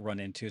you might run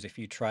into is if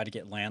you try to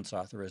get Lance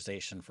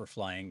authorization for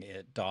flying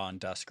at dawn,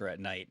 dusk, or at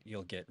night,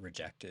 you'll get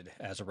rejected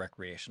as a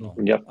recreational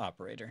Yep.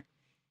 operator.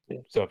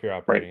 so if you're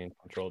operating in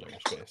controlled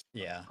airspace,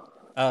 Yeah.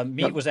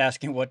 Meat was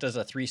asking, what does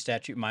a 3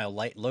 statute mile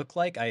light look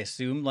like? I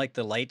assume like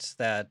the lights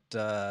that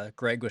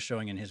Greg was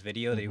showing in his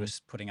video that he Mhm. was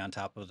putting on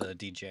top of the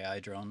DJI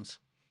drones.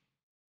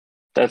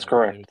 That's Yeah,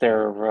 correct.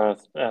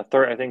 there's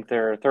They're I think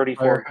they're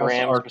 34 Firehouse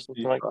grams or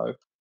something like RT5.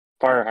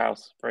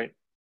 Firehouse, right?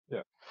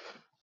 Yeah.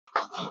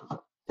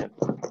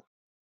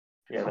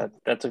 Yeah,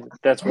 that's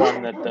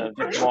one that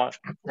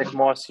Vic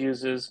Moss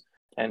uses,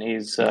 and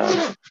he's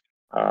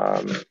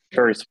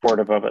very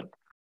supportive of it.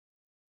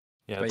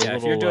 yeah, But the yeah,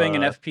 if you're doing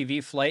an little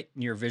FPV flight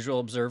and your visual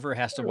observer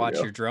has to There we watch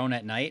go. your drone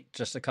at night,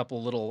 just a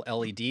couple little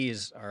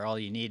LEDs are all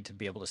you need to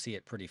be able to see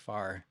it pretty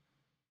far.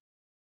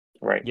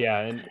 Right. yeah,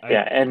 and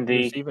Yeah, and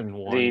there's the even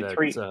one the that's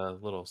three a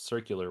little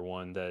circular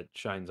one that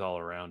shines all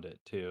around it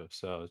too.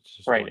 So it's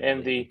just right, one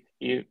and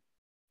LED.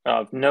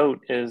 of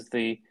note is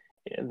the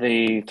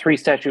 3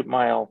 statute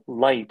mile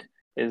light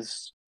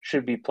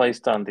should be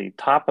placed on the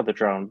top of the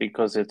drone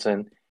because it's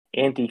an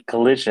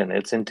anti-collision.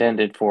 It's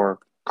intended for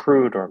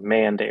crewed or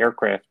manned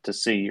aircraft to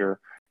see your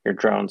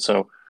drone.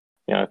 So,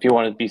 if you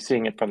want to be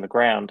seeing it from the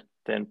ground,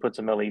 then put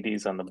some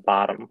LEDs on the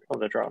bottom of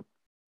the drone.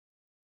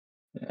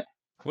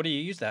 What do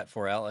you use that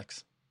for,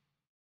 Alex?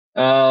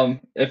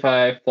 If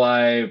I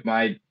fly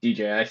my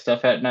DJI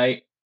stuff at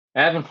night,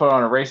 I haven't put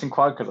on a racing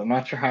quad because I'm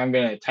not sure how I'm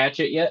going to attach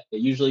it yet. It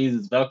usually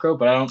uses Velcro,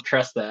 but I don't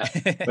trust that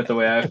with the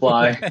way I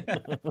fly.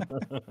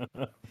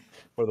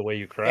 Or the way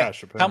you Yeah.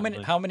 crash,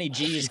 apparently. How many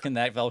G's can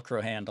that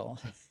Velcro handle?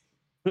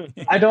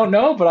 I don't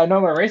know, but I know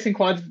my racing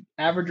quads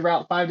average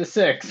about 5 to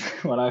 6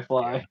 when I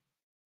fly.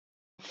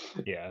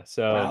 Yeah.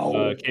 So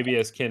Wow.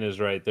 KBS Kin is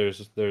right.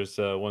 There's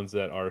ones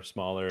that are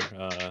smaller.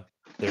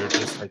 They're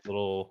just like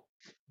little.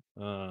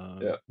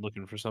 Yeah.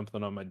 Looking for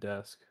something on my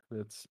desk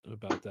that's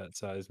about that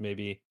size,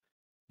 maybe,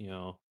 you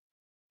know,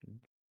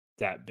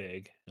 that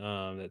big.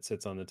 That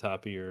sits on the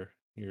top of your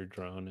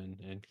drone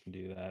and can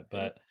do that.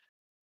 But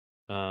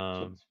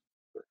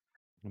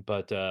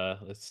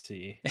let's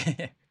see.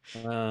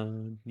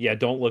 Yeah,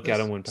 don't look at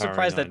them when powering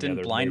Surprised that on. Yeah, didn't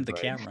they're very blind the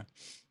bright. camera.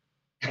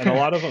 And a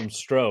lot of them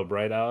strobe,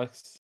 right,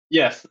 Alex?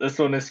 Yes, this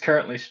one is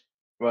currently, it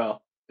was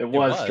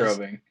was.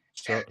 strobing.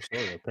 So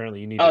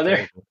apparently you need Oh, to there.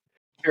 close it.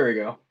 Here we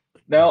go.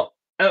 No,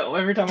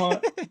 every time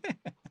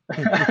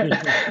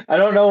I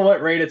don't know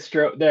what rate it's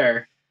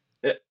there.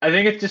 I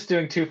think it's just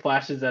doing 2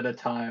 flashes at a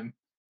time,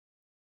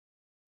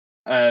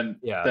 and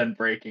Yeah. then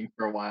breaking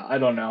for a while. I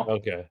don't know.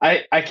 Okay.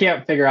 I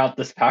can't figure out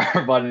this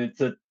power button.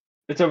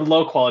 It's a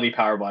low quality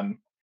power button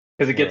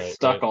because it gets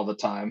stuck all the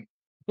time.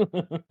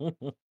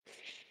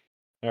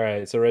 All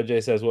right. So Red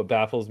J says, what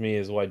baffles me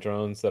is why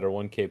drones that are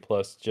 1K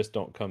plus just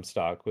don't come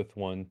stock with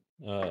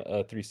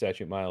a 3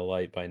 statute mile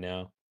light by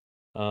now.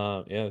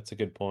 Yeah, that's a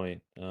good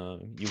point.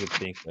 You would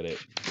think that it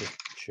just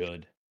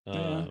should.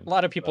 Yeah, a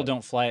lot of people but,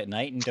 don't fly at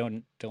night and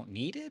don't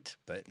need it,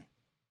 but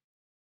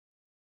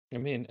I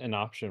mean, an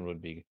option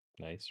would be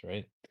nice,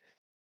 right?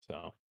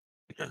 So,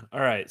 all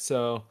right.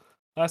 So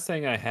last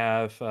thing I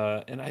have,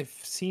 and I've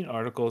seen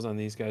articles on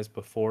these guys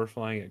before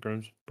flying at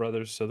Grims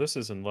Brothers. So this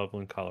is in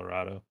Loveland,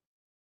 Colorado.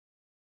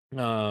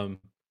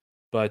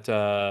 But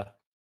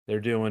they're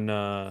doing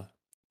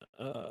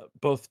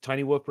both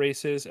Tiny Whoop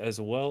races as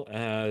well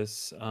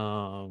as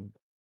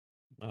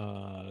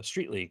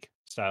Street League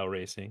style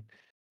racing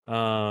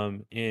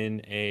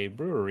in a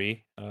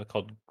brewery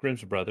called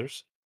Grims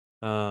Brothers.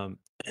 And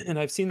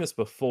I've seen this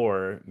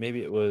before.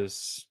 Maybe it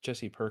was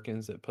Jesse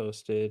Perkins that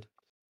posted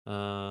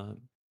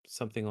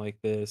something like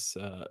this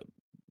a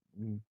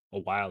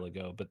while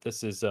ago, but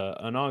this is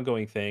an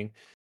ongoing thing.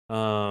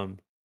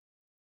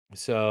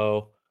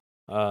 So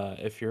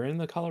if you're in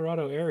the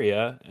Colorado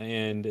area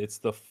and it's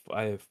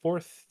I have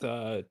fourth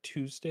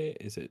Tuesday,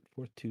 is it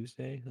fourth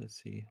Tuesday?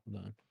 Let's see,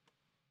 hold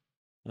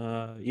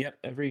on. Yep,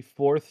 every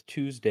fourth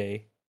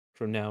Tuesday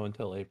from now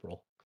until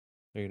April,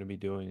 they're going to be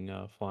doing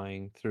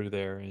flying through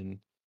there, and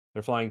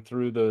they're flying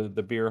through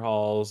the beer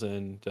halls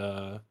and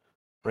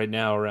right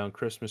now around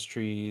Christmas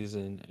trees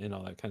and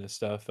all that kind of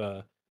stuff.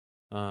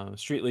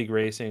 Street League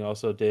Racing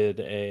also did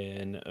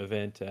an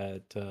event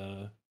at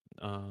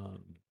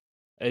um,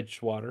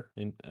 Edgewater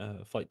in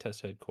Flight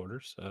Test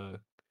Headquarters.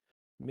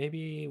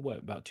 Maybe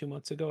about 2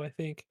 months ago, I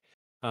think.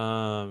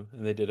 And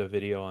they did a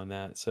video on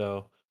that.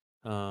 So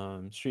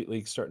Street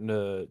League's starting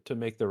to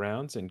make the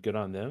rounds, and good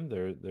on them.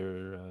 They're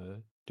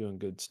doing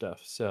good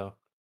stuff. So,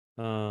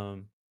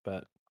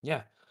 but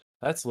yeah,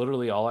 that's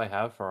literally all I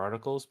have for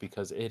articles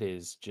because it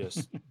is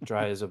just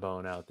dry as a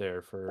bone out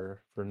there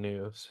for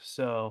news.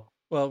 So,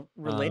 Well,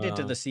 related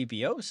to the um,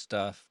 CBO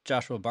stuff,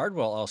 Joshua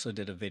Bardwell also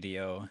did a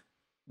video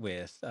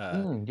with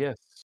yes.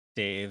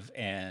 Dave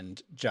and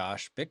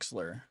Josh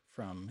Bixler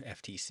from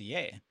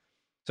FTCA.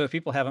 So if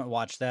people haven't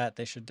watched that,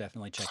 they should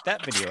definitely check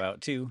that video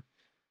out too.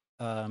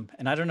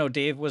 And I don't know,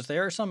 Dave, was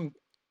there some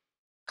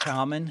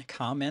common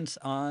comments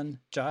on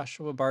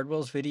Joshua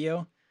Bardwell's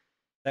video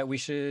that we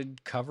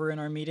should cover in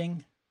our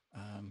meeting?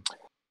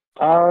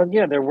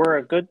 Yeah, there were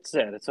a good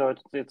set. So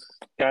it's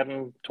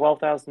gotten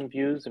 12,000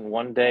 views in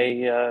one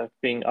day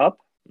being up.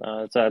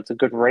 So it's a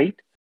good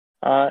rate.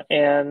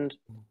 And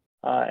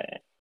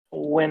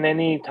when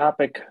any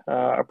topic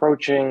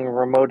approaching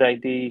remote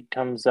ID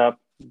comes up,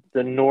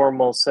 the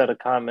normal set of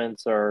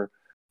comments are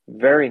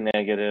very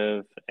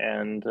negative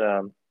and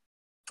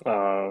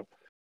not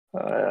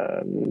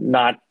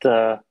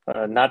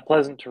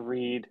pleasant to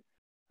read,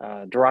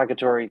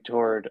 derogatory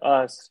toward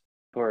us,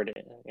 toward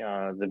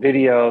the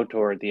video,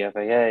 toward the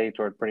FAA,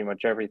 toward pretty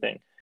much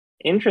everything.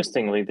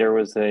 Interestingly, there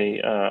was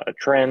a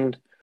trend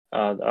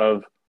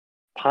of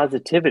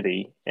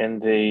positivity in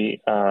the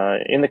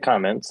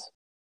comments,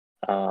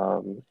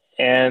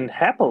 and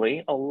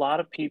happily, a lot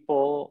of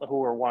people who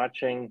were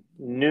watching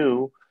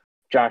knew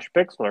Josh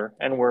Bixler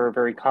and were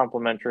very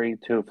complimentary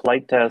to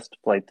Flight Test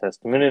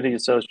Community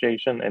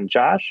Association, and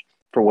Josh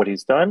for what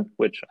he's done,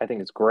 which I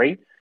think is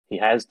great. He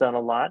has done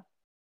a lot.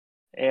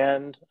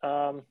 And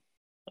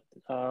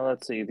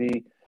let's see,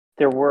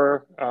 there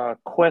were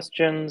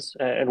questions,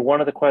 and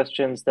one of the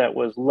questions that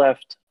was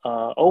left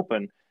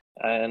open,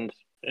 and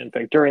in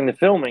fact, during the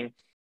filming,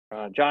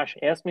 Josh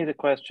asked me the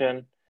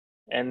question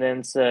and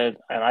then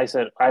I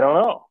said, I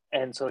don't know.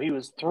 And so he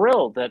was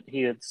thrilled that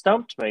he had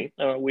stumped me.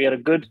 We had a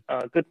good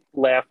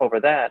laugh over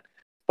that.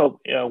 But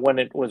when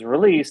it was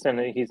released, and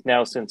he's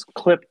now since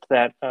clipped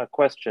that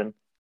question,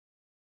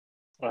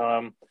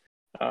 we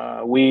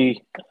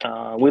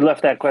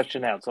left that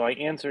question out. So I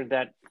answered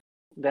that.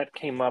 That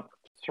came up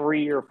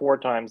 3 or 4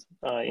 times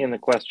in the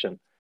question.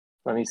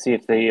 Let me see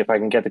if I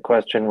can get the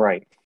question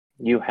right.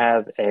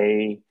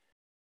 If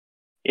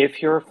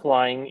you're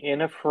flying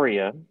in a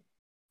FRIA,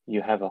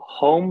 you have a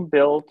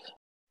home-built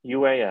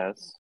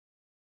UAS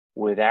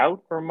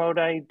without remote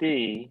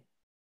ID.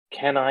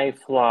 Can I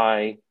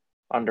fly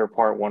under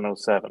Part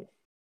 107?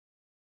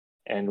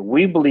 And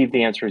we believe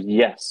the answer is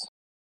yes.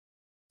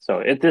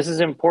 So this is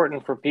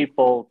important for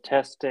people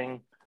testing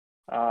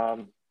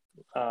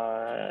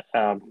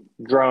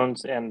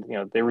drones, and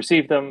they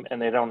receive them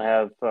and they don't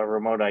have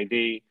remote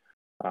ID,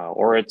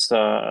 or it's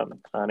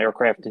an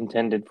aircraft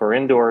intended for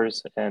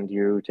indoors and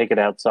you take it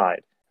outside.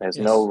 It has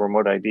no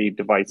remote ID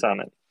device on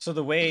it. So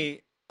the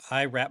way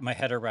I wrap my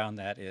head around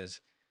that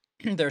is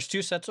there's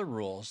 2 sets of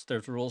rules.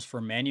 There's rules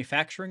for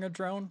manufacturing a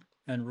drone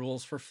and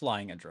rules for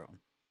flying a drone.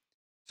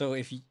 So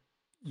if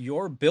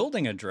you're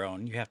building a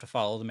drone, you have to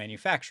follow the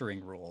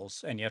manufacturing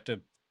rules, and you have to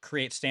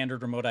create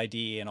standard remote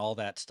ID and all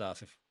that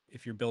stuff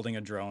if you're building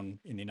a drone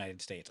in the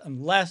United States,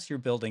 unless you're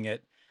building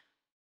it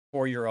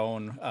for your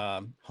own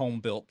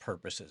home-built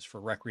purposes,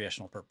 for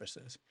recreational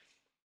purposes.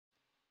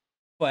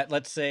 But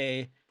let's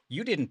say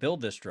you didn't build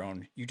this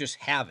drone, you just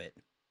have it.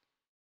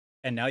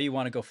 And now you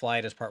want to go fly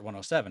it as Part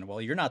 107.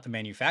 Well, you're not the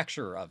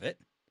manufacturer of it.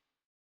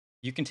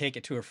 You can take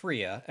it to a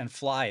FRIA and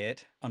fly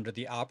it under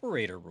the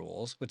operator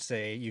rules, which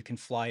say you can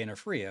fly in a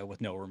FRIA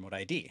with no remote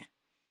ID.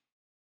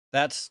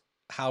 That's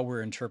how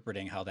we're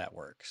interpreting how that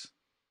works.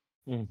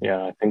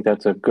 Yeah, I think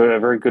that's a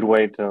very good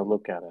way to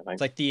look at it.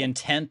 It's like the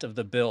intent of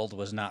the build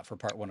was not for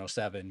Part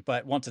 107,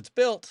 but once it's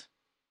built,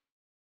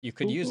 you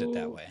could use it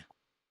that way.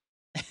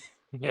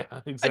 Yeah,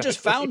 exactly. I just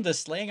found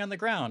this laying on the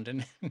ground,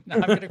 and now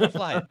I'm going to go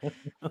fly it.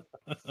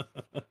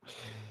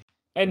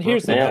 And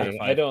here's the thing,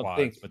 I don't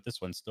think, but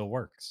this one still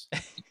works.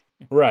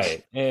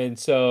 right. And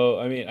so,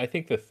 I mean, I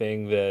think the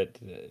thing that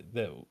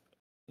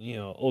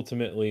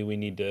ultimately we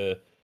need to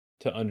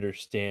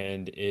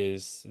understand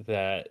is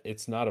that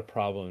it's not a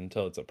problem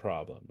until it's a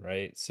problem,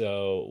 right?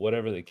 So,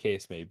 whatever the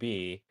case may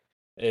be,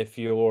 if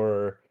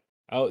you're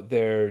out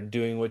there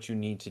doing what you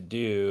need to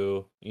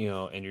do,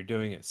 and you're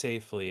doing it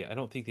safely, I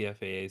don't think the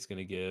FAA is going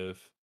to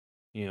give,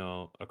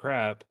 a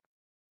crap,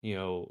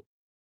 to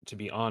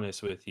be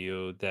honest with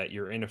you, that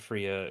you're in a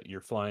FRIA,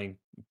 you're flying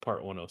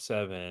Part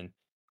 107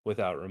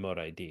 without remote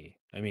ID.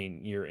 I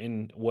mean, you're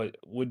in what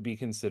would be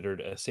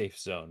considered a safe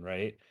zone,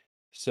 right?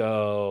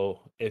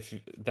 So if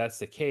that's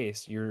the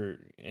case, you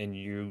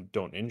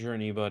don't injure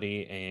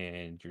anybody,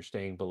 and you're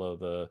staying below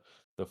the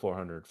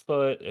 400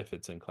 foot if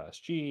it's in Class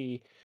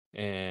G,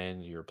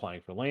 and you're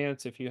applying for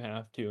Lance if you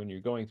have to, and you're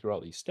going through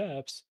all these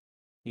steps,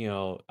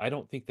 I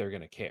don't think they're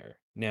going to care.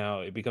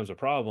 Now, it becomes a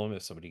problem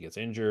if somebody gets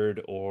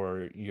injured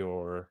or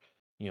you're,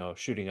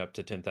 shooting up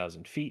to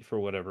 10,000 feet for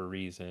whatever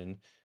reason,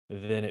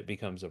 then it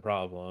becomes a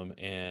problem.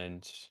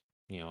 And,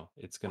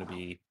 it's going to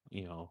be,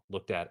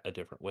 looked at a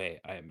different way,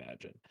 I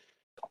imagine.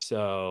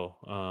 So,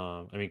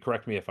 I mean,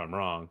 correct me if I'm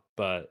wrong,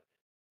 but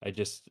I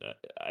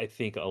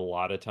think a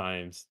lot of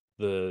times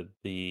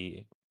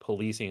the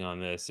policing on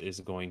this is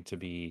going to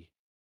be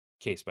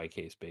case by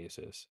case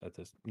basis at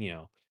this.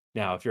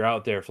 Now, if you're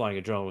out there flying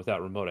a drone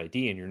without remote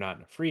ID and you're not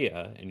in a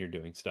FRIA and you're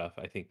doing stuff,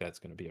 I think that's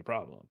going to be a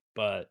problem.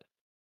 But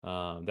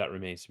that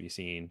remains to be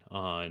seen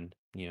on,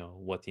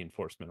 what the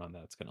enforcement on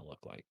that's going to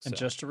look like. And So,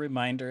 just a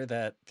reminder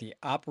that the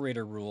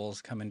operator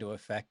rules come into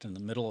effect in the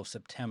middle of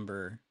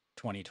September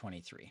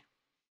 2023.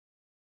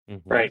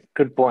 mhm. Right.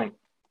 Good point.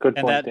 Good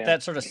And point, Dan.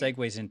 that sort of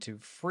segues into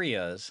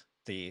FRIAs,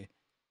 the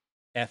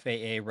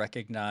FAA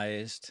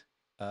recognized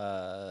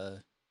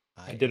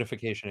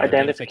Identification area.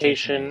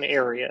 Identification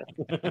area.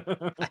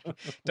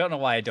 don't know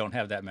why I don't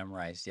have that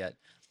memorized yet.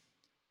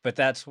 But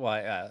that's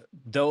why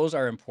those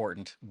are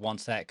important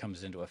once that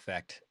comes into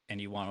effect and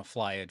you want to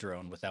fly a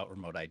drone without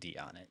remote ID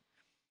on it.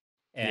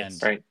 And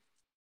Yes. Right.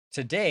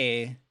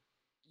 today,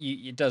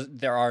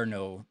 there are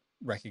no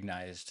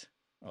recognized,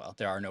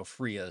 there are no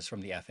FRIAs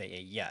from the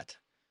FAA yet.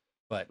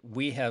 But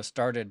we have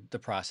started the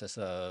process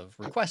of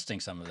requesting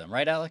some of them,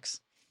 right, Alex?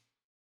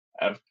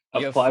 I've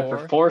You have applied for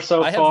 4? 4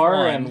 so I have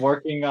far, and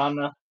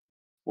 1.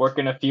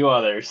 working a few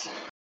others.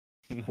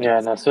 Yeah,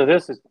 no, so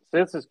this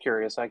is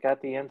curious. I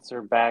got the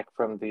answer back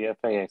from the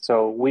FAA.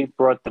 So we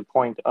brought the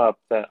point up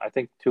that I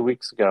think 2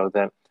 weeks ago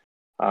that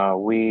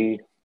we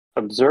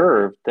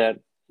observed that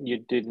you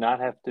did not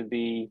have to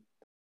be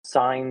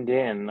signed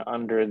in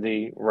under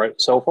the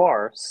so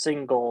far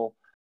single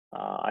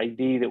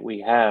ID that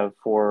we have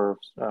for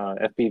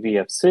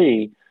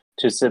FPVFC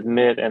to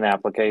submit an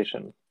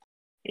application.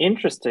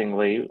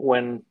 Interestingly,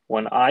 when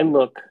I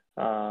look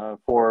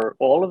for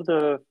all of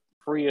the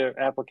free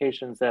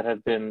applications that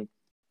have been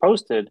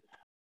posted,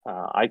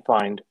 I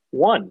find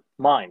one,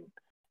 mine,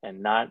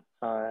 and not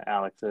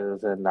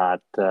Alex's and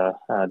not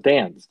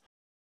Dan's.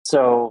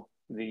 So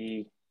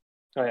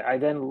I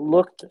then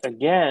looked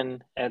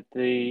again at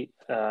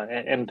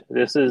and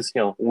this is,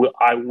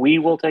 we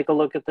will take a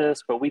look at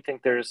this, but we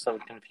think there's some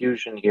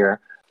confusion here.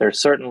 There's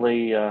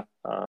certainly,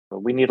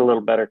 we need a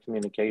little better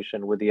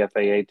communication with the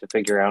FAA to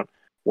figure out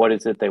what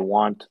is it they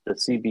want the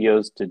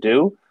CBOs to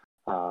do.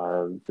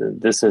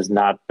 This has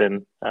not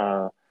been,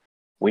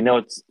 we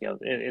know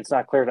it's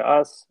not clear to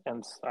us,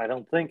 and I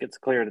don't think it's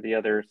clear to the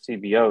other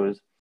CBOs.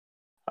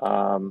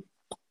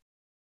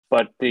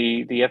 But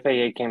the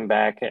FAA came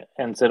back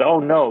and said, oh,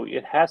 no,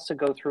 it has to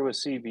go through a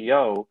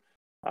CBO.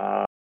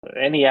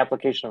 Any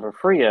application of a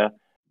FRIA,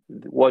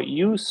 what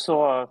you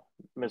saw,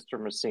 Mr.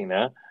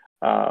 Messina,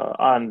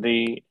 on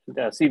the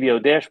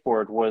CBO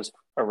dashboard was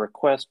a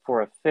request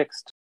for a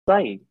fixed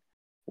site,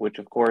 which,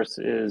 of course,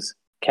 is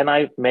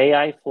may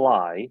I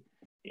fly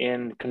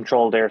in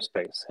controlled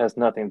airspace? Has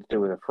nothing to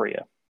do with a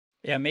FRIA.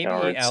 Yeah, maybe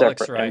Or it's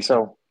Alex separate. or I And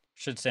so,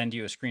 should send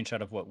you a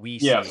screenshot of what we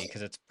Yes. see,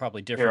 because it's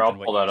probably Here, different I'll than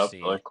what pull that you up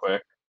see. really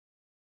quick.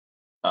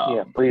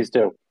 yeah, please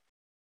do.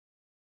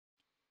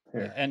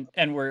 Yeah,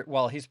 and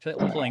while he's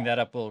pulling that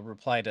up, we'll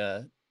reply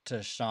to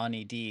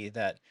Shawnee D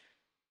that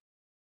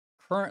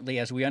currently,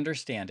 as we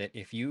understand it,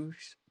 if you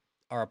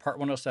are a Part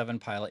 107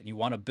 pilot and you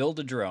want to build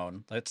a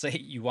drone, let's say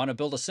you want to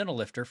build a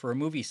Cinelifter for a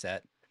movie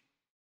set,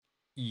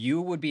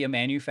 you would be a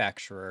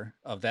manufacturer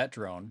of that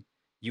drone.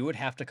 You would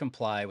have to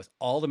comply with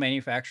all the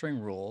manufacturing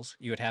rules.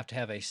 You would have to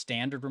have a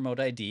standard remote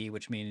ID,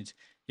 which means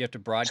you have to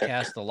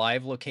broadcast the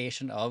live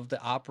location of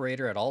the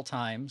operator at all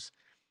times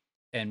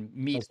and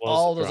meet As well as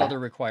the all those drone. other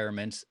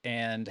requirements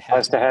and Has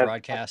have to to be have-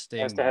 broadcasting.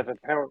 Has to have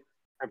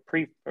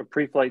a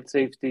pre-flight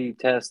safety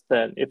test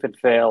that if it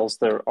fails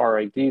the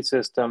RID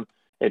system,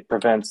 it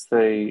prevents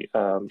the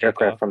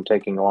aircraft from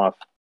taking off.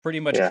 Pretty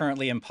much Yeah.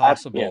 currently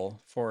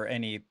impossible for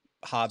any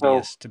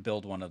hobbyist to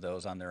build one of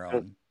those on their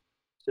own.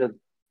 So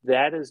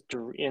that is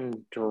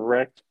in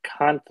direct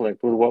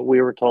conflict with what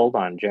we were told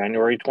on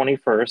January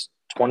 21st,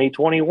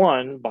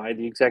 2021 by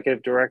the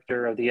executive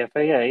director of the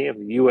FAA, of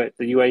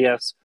the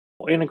UAS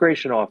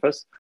Integration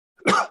Office,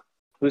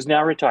 who's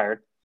now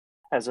retired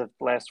as of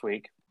last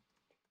week.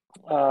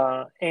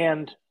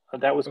 And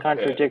that was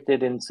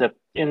contradicted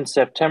in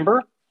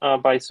September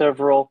by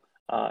several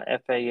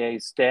FAA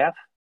staff.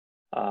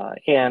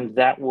 And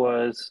that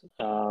was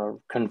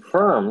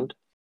confirmed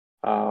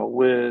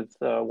with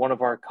one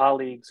of our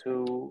colleagues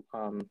who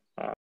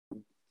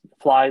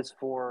flies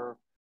for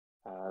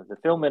the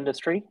film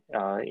industry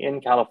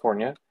in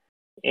California.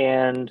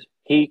 And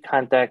he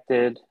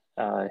contacted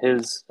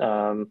his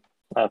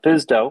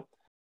FISDO,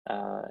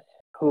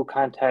 who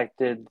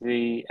contacted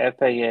the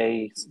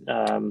FAA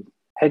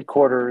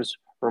headquarters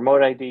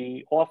remote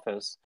ID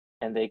office,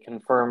 and they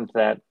confirmed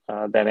that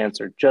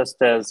answer,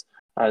 just as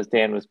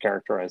Dan was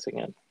characterizing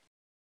it.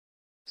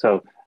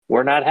 So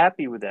we're not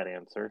happy with that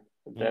answer.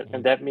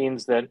 And that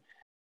means that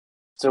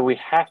So we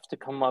have to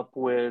come up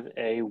with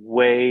a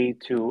way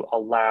to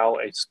allow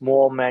a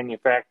small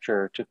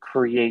manufacturer to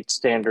create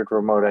standard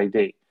remote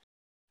ID.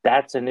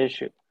 That's an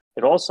issue.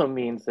 It also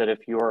means that if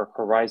you're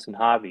Horizon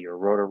Hobby or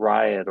Rotor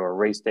Riot or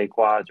Race Day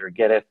Quads or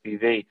Get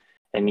FPV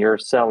and you're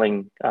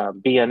selling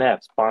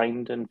BNFs,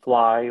 bind and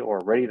fly or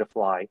ready to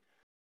fly,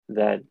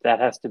 that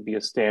has to be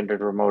a standard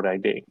remote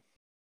ID.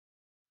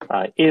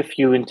 If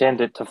you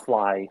intend it to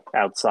fly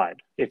outside.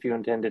 If you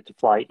intend it to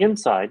fly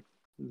inside,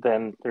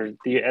 then the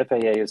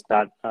FAA is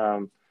not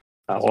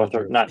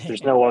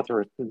there's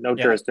no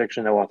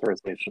jurisdiction, no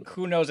authorization.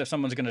 Who knows if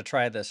someone's going to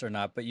try this or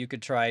not, but you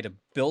could try to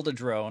build a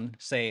drone,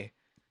 say,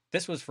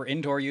 this was for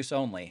indoor use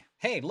only.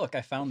 Hey, look,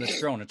 I found this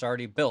drone. It's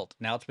already built.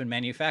 Now it's been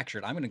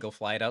manufactured. I'm going to go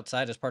fly it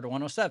outside as part of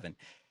 107.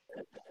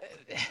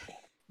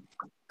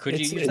 Could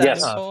you use that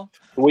Yes. loophole?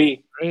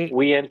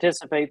 We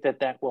anticipate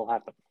that will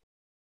happen.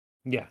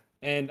 Yeah.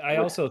 And I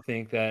also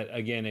think that,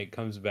 again, it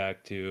comes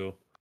back to,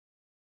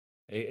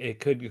 it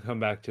could come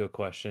back to a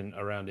question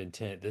around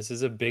intent. This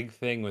is a big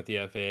thing with the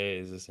FAA,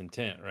 is this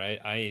intent, right?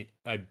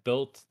 I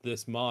built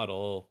this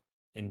model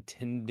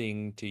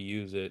intending to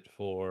use it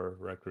for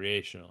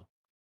recreational,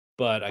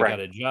 but I got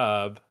a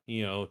job,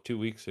 2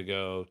 weeks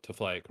ago to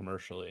fly it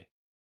commercially.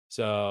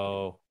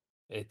 So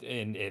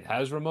it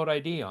has remote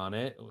ID on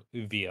it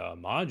via a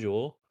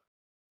module,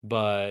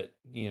 but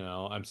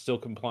I'm still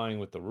complying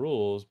with the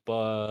rules,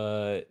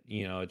 but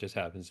it just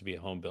happens to be a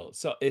home built.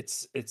 So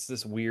it's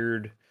this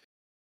weird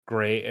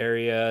gray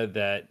area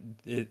that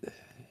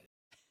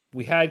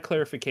we had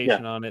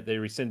clarification on it. They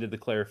rescinded the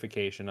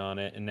clarification on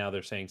it, and now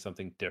they're saying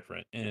something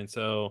different. And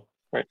so,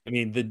 I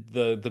mean,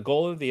 the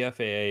goal of the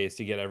FAA is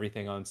to get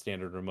everything on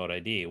standard remote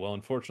ID. Well,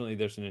 unfortunately,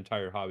 there's an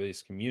entire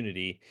hobbyist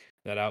community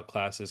that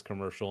outclasses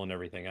commercial and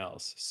everything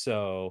else.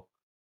 So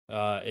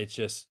it's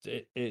just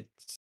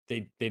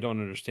they don't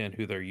understand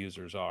who their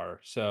users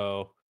are.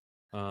 So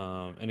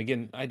and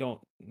again, I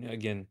don't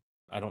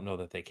know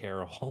that they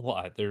care a whole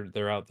lot.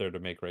 They're out there to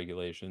make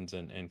regulations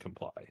and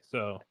comply.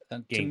 So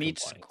to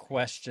Meet's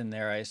question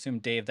there, I assume,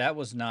 Dave, that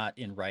was not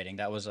in writing.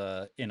 That was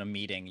in a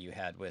meeting you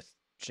had with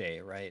Jay,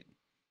 right?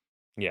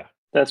 Yeah.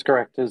 That's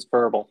correct. It's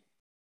verbal.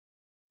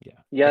 Yeah.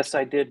 Yes,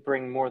 I did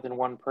bring more than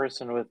one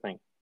person with me.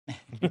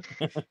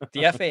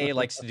 The FAA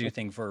likes to do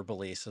things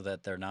verbally so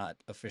that they're not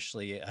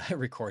officially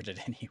recorded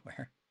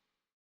anywhere.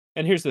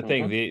 And here's the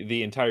thing,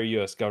 the entire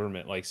US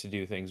government likes to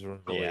do things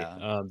verbally.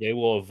 Yeah. They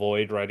will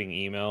avoid writing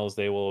emails,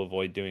 they will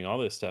avoid doing all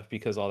this stuff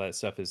because all that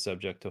stuff is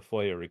subject to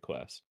FOIA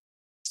requests.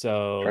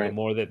 So the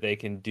more that they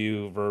can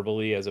do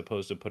verbally as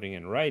opposed to putting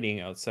in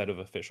writing outside of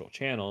official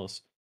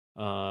channels,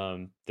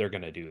 they're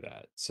going to do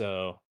that.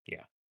 So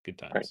yeah, good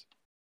times. Right.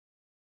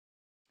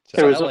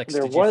 So Alex,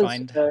 did you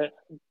find?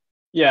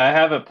 Yeah, I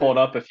have it pulled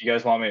up if you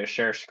guys want me to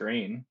share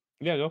screen.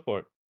 Yeah, go for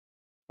it.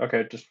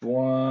 Okay, just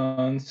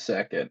 1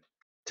 second.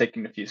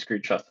 Taking a few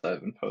screenshots that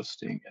I've been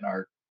posting in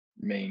our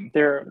main.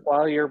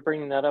 While you're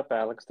bringing that up,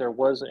 Alex, there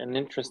was an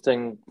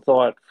interesting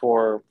thought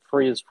for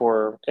FRIAs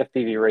for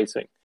FPV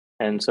racing.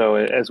 And so,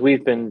 as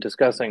we've been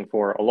discussing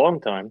for a long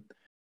time,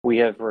 we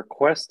have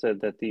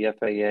requested that the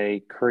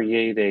FAA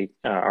create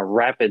a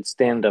rapid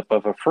stand-up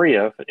of a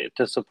FRIA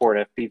to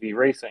support FPV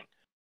racing.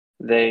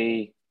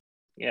 They,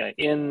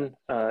 in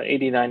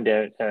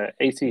 89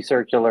 AC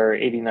Circular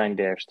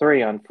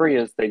 89-3 on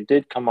FRIAs, they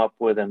did come up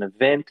with an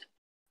event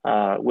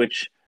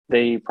which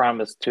they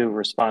promised to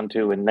respond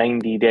to in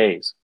 90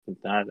 days.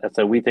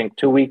 So we think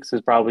 2 weeks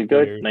is probably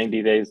good.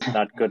 90 days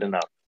not good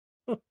enough.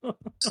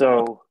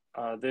 So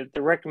the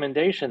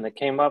recommendation that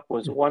came up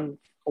was one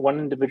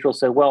individual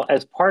said, well,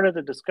 as part of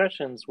the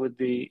discussions with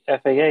the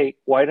FAA,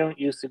 why don't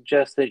you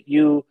suggest that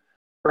you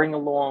bring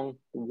along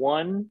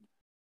one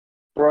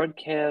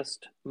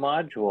broadcast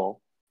module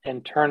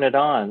and turn it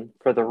on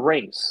for the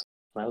race?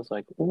 And I was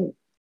like, ooh.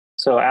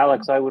 So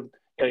Alex, I would,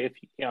 if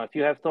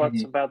you have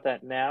thoughts about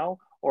that now,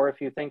 or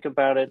if you think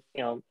about it,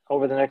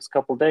 over the next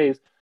couple of days,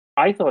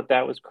 I thought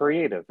that was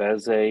creative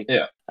as a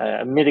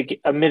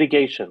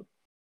mitigation.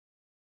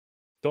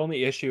 The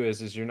only issue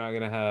is you're not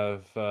going to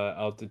have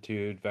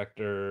altitude,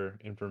 vector,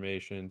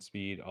 information,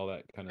 speed, all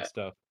that kind of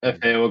stuff.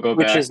 FAA will go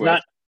back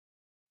with.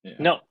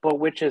 No, but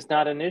which is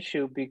not an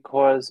issue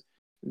because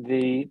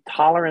the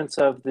tolerance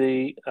of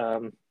the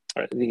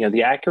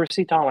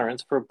accuracy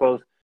tolerance for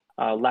both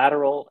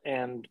lateral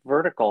and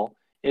vertical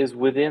is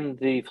within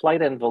the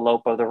flight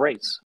envelope of the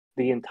race,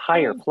 the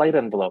entire flight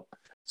envelope.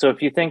 So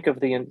if you think of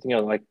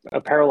like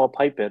a parallel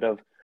pipette of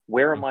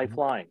where am I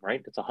flying,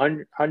 right? It's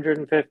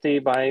 150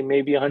 by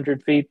maybe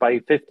 100 feet by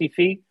 50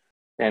 feet.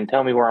 And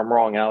tell me where I'm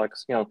wrong,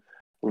 Alex.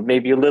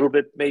 Maybe a little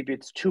bit, maybe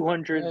it's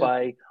 200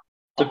 by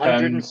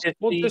 150.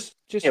 Well,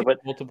 but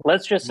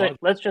let's just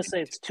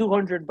say it's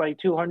 200 by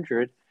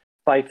 200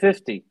 by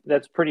 50.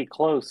 That's pretty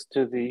close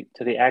to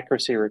the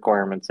accuracy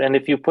requirements. And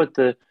if you put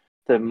the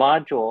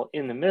module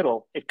in the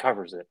middle, it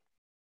covers it.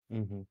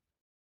 Mm-hmm.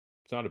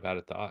 It's not a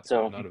bad thought.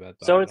 So, not a bad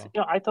thought. So it's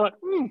I thought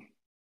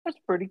that's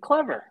pretty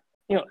clever.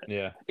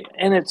 Yeah.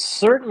 And it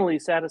certainly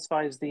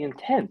satisfies the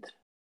intent.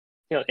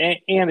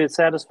 And it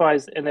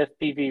satisfies an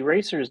FPV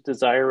racer's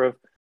desire of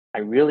I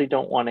really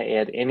don't want to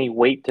add any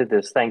weight to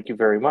this. Thank you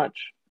very much.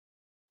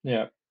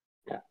 Yeah.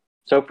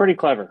 So pretty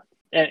clever.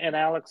 And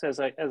Alex, as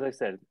I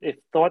said, if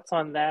thoughts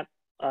on that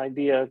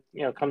idea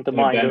come to An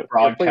mind, event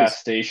broadcast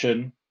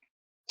station.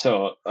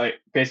 So I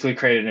basically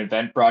create an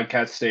event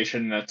broadcast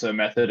station. That's a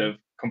method of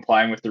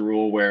complying with the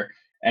rule where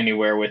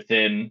anywhere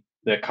within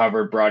the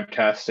covered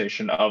broadcast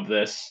station of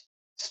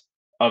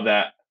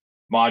that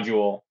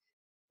module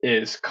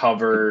is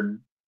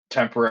covered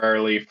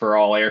temporarily for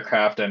all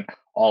aircraft, and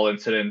all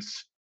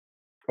incidents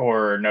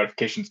or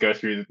notifications go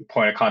through the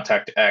point of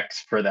contact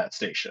X for that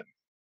station.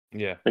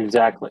 Yeah.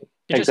 Exactly.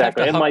 You just have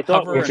to And my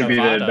thought hover Which in would be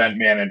the Avada. event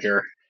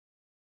manager.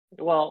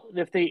 well,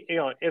 if the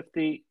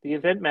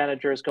event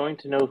manager is going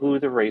to know who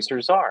the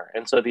racers are,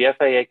 and so the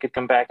FAA could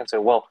come back and say,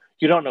 "Well,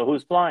 you don't know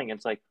who's flying."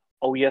 It's like,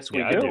 "Oh, yes, we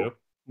Yeah, I do.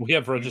 We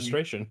have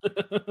registration.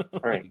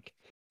 Right. Like,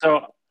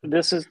 So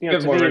this is, We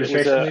have to more me, it was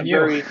registration a than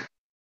you.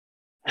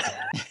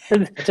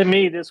 very, to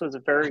me, this was a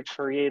very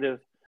creative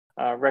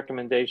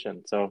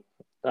recommendation. So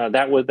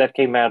that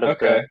came out of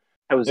Okay.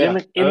 that was Yeah, in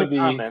that the would be-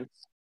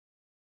 comments.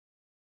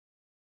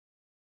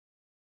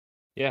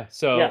 yeah.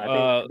 So Yeah, I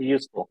think it'd be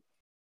useful.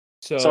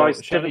 so So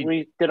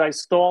did I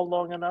stall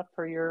long enough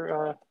for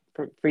your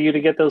for you to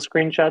get those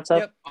screenshots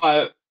up?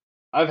 Yep.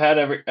 I've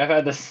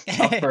had this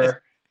up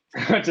for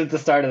since the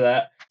start of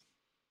that.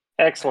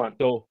 Excellent.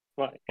 So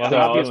Well, Well, So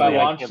if obviously, I doing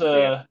it, launch can't see it.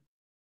 the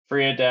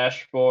FRIA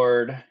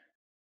dashboard,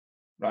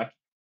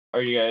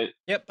 are you guys?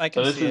 Yep, I So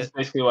can this see is it.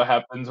 basically what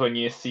happens when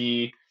you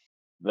see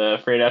the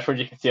FRIA dashboard.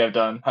 You can see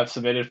I've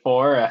submitted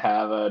 4. I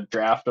have a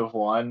draft of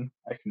 1.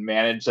 I can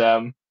manage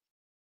them.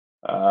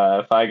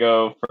 If I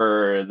go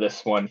for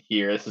this one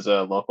here, this is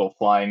a local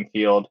flying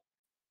field,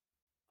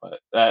 but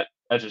that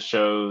just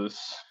shows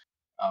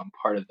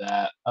part of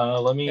that.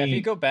 Let me Yeah, if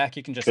you go back,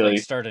 you can just actually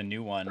like start a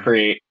new one.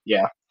 create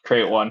Yeah.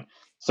 one.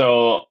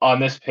 So on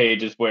this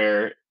page is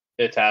where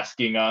it's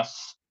asking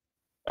us,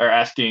 or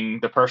asking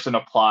the person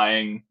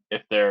applying,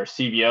 if they're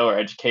CBO or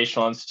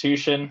educational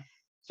institution.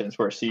 Since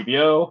we're a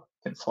CBO,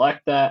 can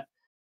select that.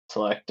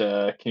 Select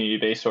a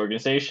community-based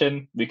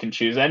organization. We can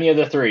choose any of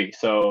the 3.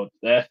 So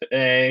the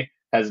FAA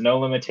has no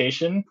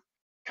limitation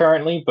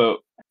currently, but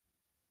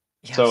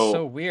Yeah, so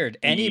so weird.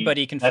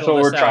 Anybody can that's fill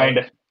what this we're trying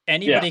out. to.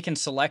 Anybody can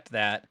select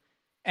that,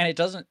 and it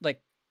doesn't like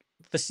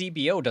the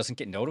CBO doesn't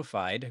get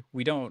notified.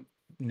 We don't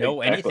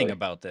know anything Exactly.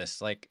 about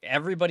this. Like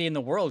everybody in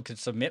the world could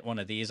submit one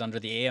of these under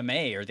the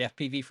AMA or the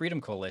FPV Freedom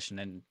Coalition,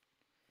 and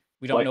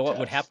we don't Flight know what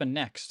would test. happen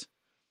next.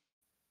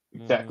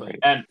 Exactly.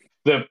 And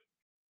the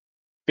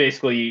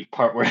basically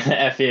part where the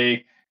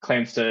FAA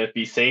claims to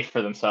be safe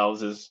for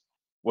themselves is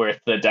with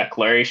the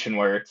declaration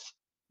where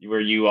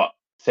you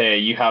say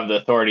you have the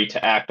authority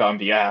to act on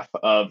behalf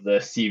of the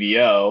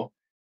CBO,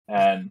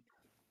 and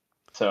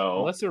so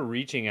unless they're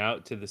reaching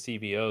out to the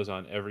CBOs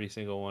on every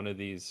single one of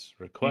these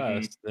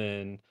requests,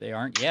 then They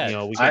aren't yet. we I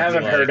can be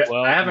haven't heard like, it.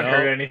 well, I haven't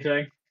heard no.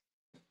 anything.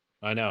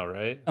 I know,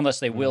 right?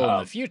 Unless they will in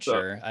the So-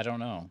 future. I don't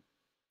know.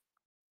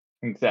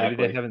 Exactly.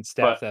 Maybe they haven't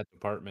staffed that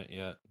department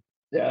yet.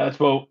 Yeah, that's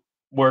what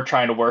we're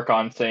trying to work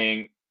on,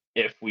 saying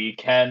if we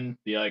can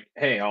be like,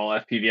 hey, all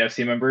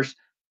FPVFC members,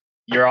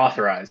 you're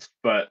authorized,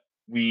 but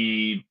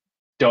we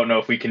don't know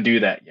if we can do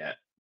that yet.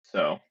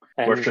 So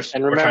we're trying to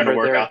remember,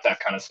 work out that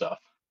kind of stuff.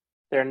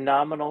 their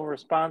nominal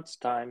response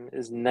time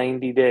is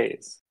 90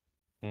 days.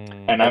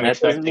 And I'm that doesn't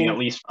expecting mean- at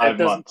least that 5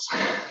 doesn't- months.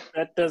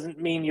 That doesn't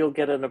mean you'll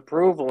get an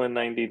approval in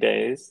 90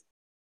 days.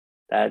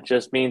 That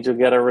just means you'll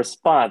get a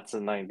response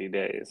in 90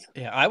 days.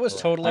 Yeah, I was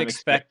Correct. totally I'm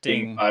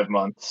expecting expecting 5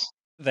 months.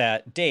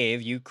 that,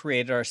 Dave, you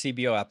created our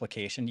CBO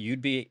application.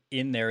 You'd be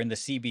in there in the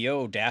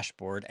CBO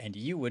dashboard and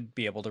you would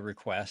be able to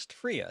request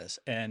FRIAs,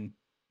 and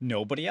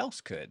nobody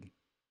else could.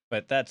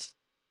 But that's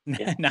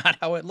Yeah. not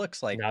how it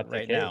looks like Not the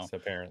right case, now.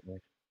 apparently.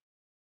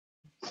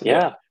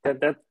 Yeah,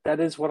 that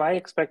is what I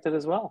expected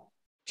as well.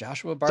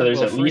 Joshua So there's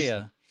Bardwell at least-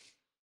 FRIA.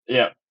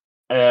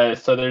 Yeah.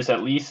 So there's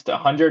at least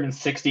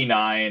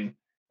 169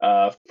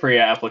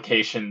 FRIA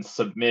applications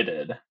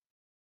submitted.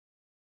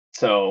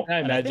 So I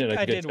And I imagine think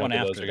a I good did chunk one of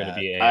those after are going to that.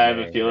 be I have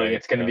a AMA, feeling right?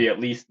 it's going to So- be at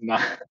least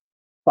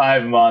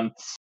 5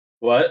 months.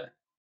 What?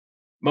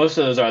 Most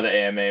of those are the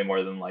AMA,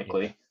 more than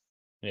likely.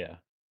 Yeah.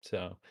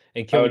 So,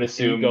 and I can would we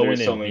assume go there's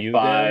in and only view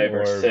 5 them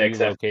or or 6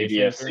 view locations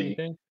or FPVFC.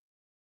 anything?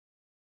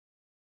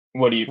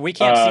 What do you? We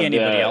can't see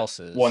anybody the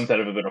else's. Ones that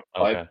have been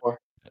applied Okay. for.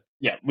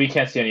 Yeah, we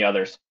can't see any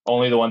others.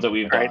 Only the ones that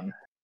we've Right. done.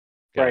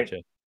 Right.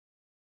 Gotcha.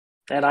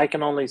 And I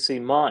can only see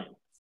mine,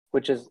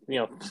 which is,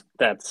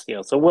 that's,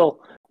 so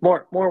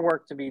more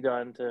work to be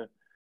done to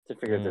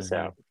figure this Mhm.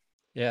 out.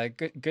 Yeah,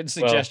 good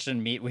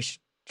suggestion, Meat. We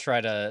should try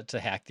to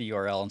hack the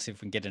URL and see if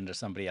we can get into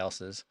somebody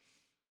else's.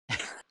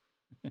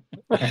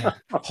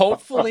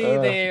 Hopefully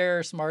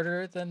they're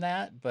smarter than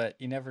that, but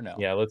you never know.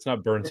 Yeah, let's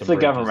not burn It's some the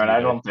bridges government. I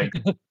either. don't think.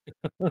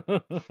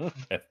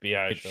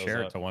 FBI Could shows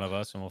share it up. to one of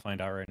us, and we'll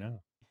find out right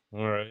now.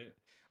 All right.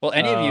 Well,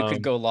 any of you could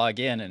Um, go log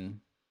in and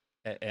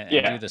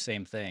Yeah. do the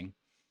same thing,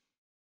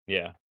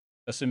 Yeah.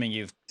 assuming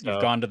you've So-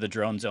 gone to the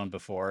drone zone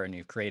before and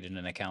you've created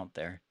an account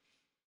there.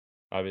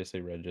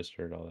 Obviously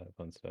registered, all that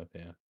fun stuff.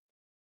 Yeah.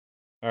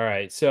 All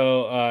right.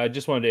 So I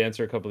just wanted to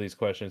answer a couple of these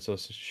questions. So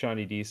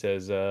Shawnee D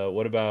says,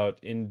 what about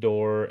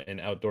indoor and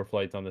outdoor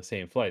flights on the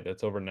same flight?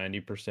 That's over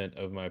 90%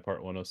 of my Part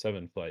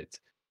 107 flights.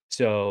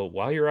 So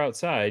while you're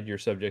outside, you're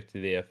subject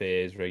to the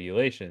FAA's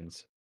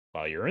regulations.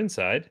 While you're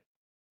inside,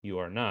 you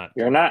are not.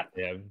 You're not.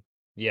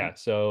 Yeah.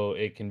 So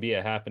it can be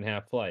a half and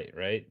half flight,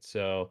 right?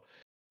 So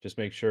just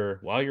make sure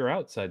while you're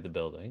outside the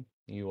building,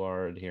 you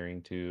are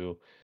adhering to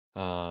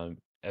um,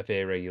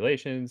 FAA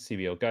regulations,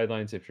 CBO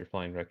guidelines if you're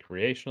flying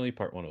recreationally,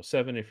 Part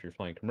 107 if you're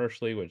flying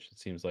commercially, which it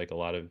seems like a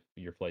lot of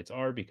your flights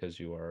are because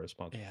you are a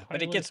responsible Yeah, but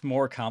it pilot. gets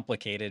more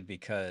complicated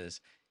because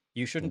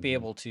you shouldn't be Mhm.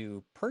 able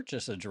to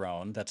purchase a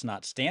drone that's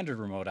not standard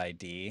remote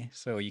ID,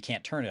 so you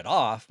can't turn it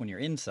off when you're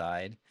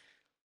inside.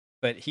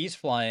 But he's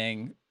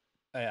flying,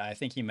 I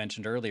think he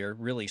mentioned earlier,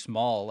 really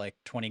small, like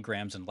 20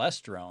 grams and less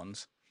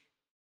drones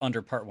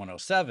under Part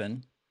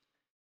 107,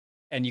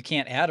 and you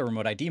can't add a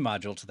remote ID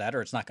module to that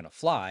or it's not going to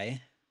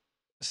fly.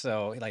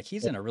 So, like,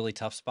 he's in a really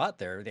tough spot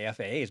there. The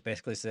FAA has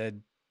basically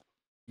said,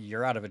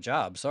 you're out of a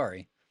job.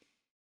 Sorry.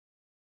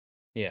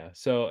 Yeah.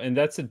 So, and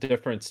that's a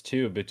difference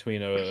too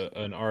between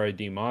an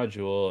RID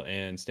module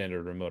and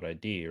standard remote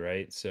ID,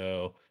 right?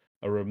 So,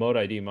 a remote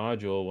ID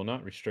module will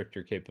not restrict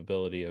your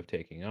capability of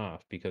taking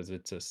off because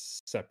it's a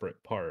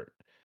separate part,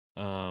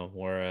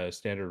 whereas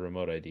standard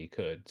remote ID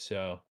could.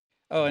 So,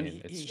 I Oh, and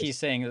mean, it's he's just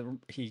saying that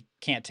he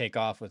can't take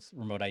off with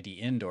remote ID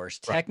indoors.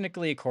 right.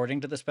 Technically,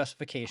 according to the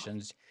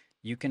specifications,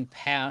 you can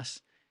pass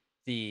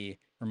the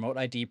remote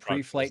ID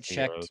pre-flight Broadcast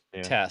check zeros.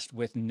 Yeah. test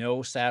with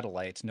no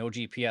satellites, no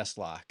GPS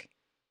lock,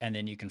 and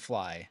then you can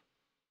fly.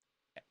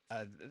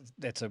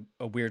 That's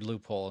a weird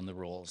loophole in the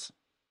rules.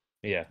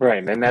 Yeah.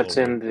 Right, and that's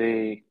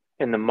Totally.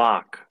 in the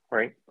mock,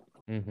 right?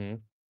 Mm-hmm.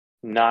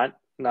 Not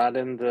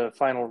in the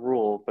final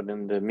rule, but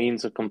in the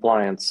means of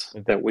compliance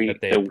that That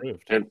they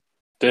approved.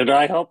 did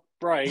I help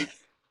write?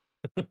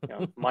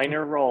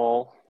 Minor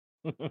role.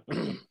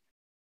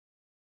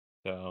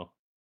 So,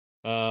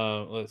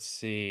 let's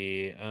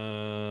see.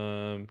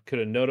 Could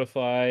a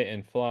notify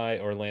and fly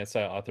or land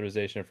side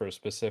authorization for a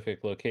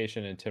specific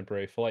location and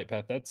temporary flight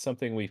path? That's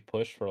something we've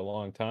pushed for a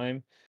long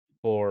time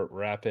for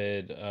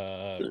rapid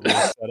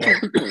race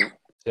setup.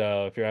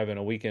 So if you're having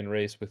a weekend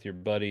race with your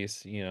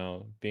buddies,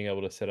 being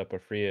able to set up a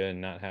FRIA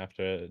and not have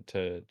to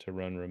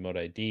run remote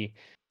ID,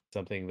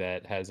 something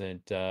that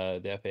hasn't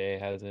the FAA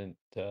hasn't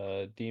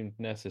deemed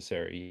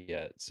necessary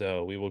yet.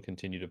 So we will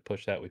continue to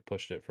push that. We've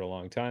pushed it for a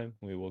long time.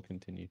 We will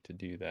continue to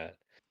do that.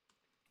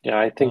 Yeah,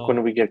 I think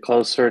when we get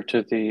closer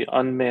to the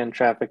unmanned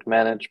traffic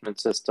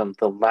management system,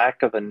 the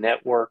lack of a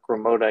network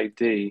remote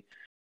ID,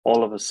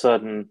 all of a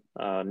sudden,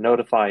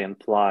 notify and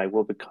fly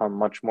will become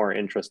much more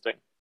interesting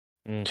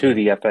to Mhm.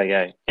 the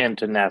FAA and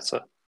to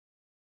NASA.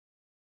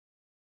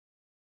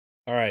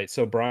 All right.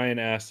 So Brian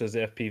asked, does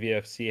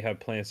FPVFC have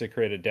plans to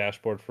create a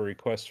dashboard for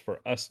requests for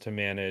us to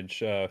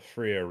manage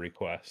FRIA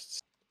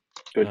requests?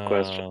 Good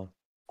question.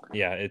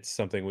 Yeah, it's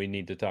something we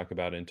need to talk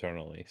about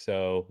internally.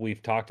 So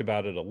we've talked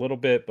about it a little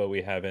bit, but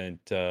we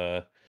haven't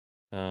um,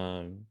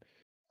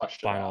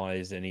 Flushed it out.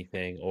 finalized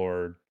anything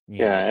or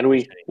Yeah, and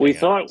pushed we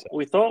anything out.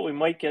 thought we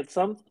might get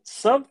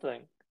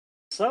something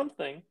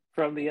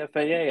from the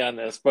FAA on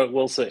this, but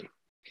we'll see.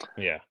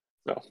 Yeah.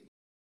 So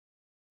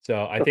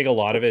So I think a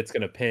lot of it's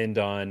going to depend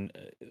on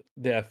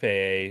the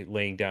FAA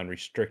laying down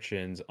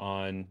restrictions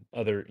on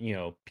other,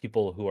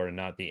 people who are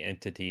not the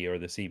entity or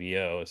the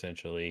CBO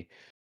essentially,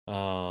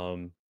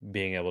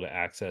 being able to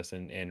access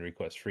and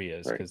request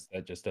FRIAs right, because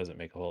that just doesn't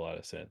make a whole lot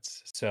of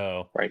sense.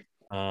 So right.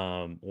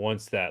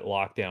 once that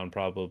lockdown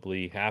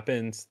probably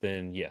happens,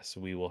 then yes,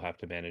 we will have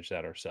to manage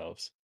that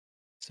ourselves.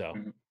 So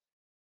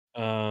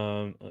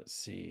let's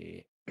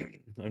see.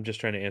 I'm just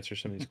trying to answer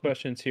some of these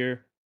questions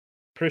here.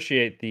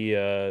 Appreciate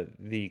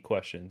the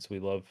questions. We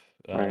love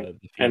Right. the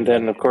And feedback.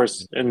 then, of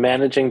course, in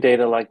managing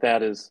data like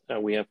that is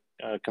we have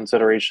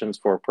considerations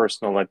for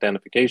personal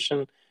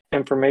identification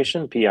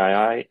information,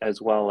 PII,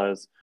 as well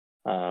as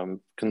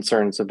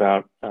concerns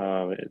about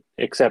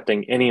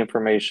accepting any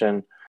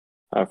information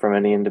from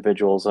any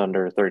individuals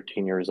under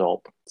 13 years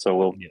old.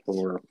 So Yes.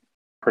 we're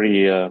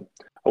pretty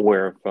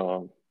aware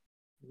of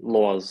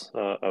laws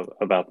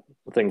about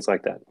things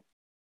like that.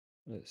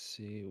 Let's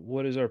see.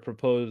 What is our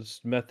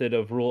proposed method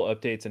of rule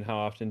updates and how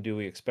often do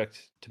we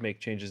expect to make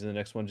changes in the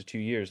next 1 to 2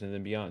 years and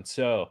then beyond?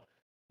 So,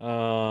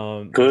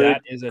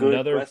 that is Good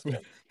another question.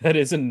 that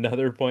is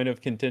another point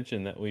of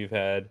contention that we've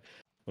had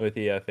with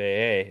the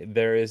FAA.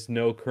 There is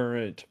no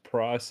current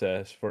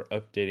process for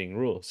updating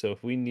rules. So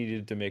if we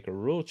needed to make a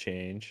rule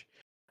change,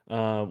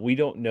 we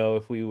don't know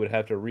if we would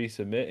have to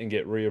resubmit and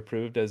get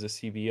reapproved as a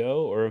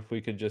CBO, or if we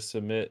could just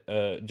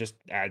just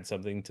add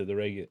something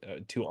to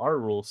to our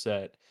rule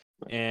set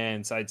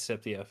and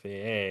sidestep the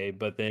FAA.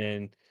 But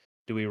then,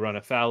 do we run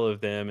afoul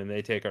of them and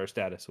they take our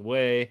status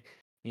away?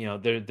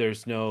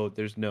 There's no,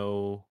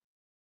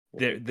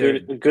 Good they're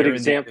in the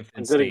example. A infant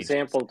good stages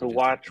example to of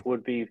watch design.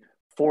 would be,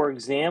 for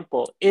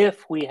example,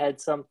 if we had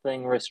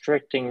something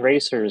restricting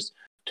racers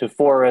to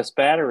 4S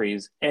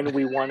batteries and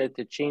we wanted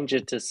to change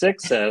it to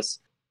 6S,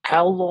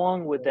 how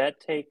long would that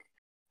take?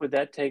 Would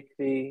that take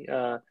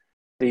the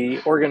the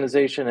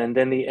organization and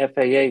then the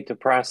FAA to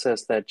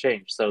process that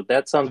change. So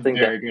that's something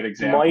Very that good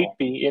example. might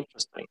be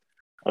interesting.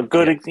 A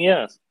good,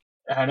 yes.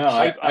 I know.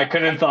 I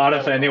couldn't have thought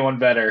of anyone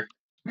better.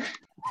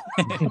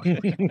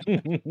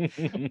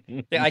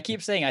 Yeah, I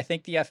keep saying I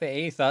think the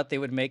FAA thought they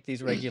would make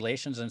these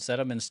regulations and set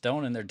them in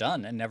stone, and they're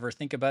done, and never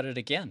think about it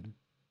again.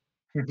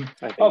 I think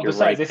Oh, you're besides,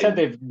 right. they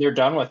said they're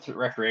done with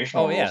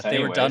recreational Oh yeah, rules they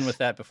were done anyways. with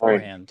that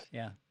beforehand.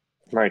 Yeah.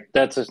 Right.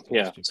 That's a,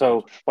 yeah. Stupid.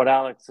 So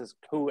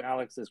who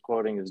Alex is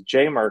quoting is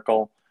Jay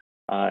Merkel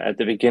at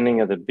the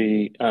beginning of the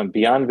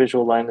Beyond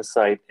Visual Line of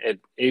Sight at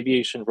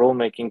Aviation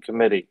Rulemaking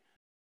Committee.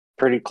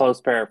 Pretty close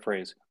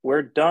paraphrase.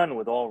 We're done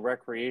with all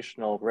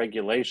recreational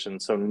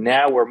regulations, so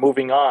now we're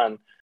moving on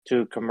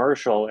to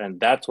commercial, and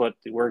that's what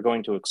we're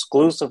going to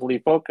exclusively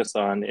focus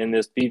on in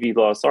this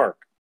BVLOS arc.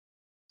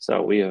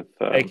 So we have,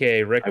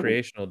 AKA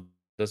recreational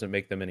doesn't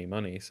make them any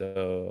money.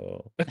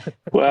 So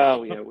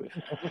well, yeah.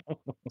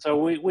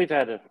 We've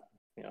had a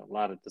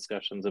lot of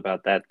discussions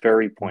about that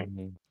very point.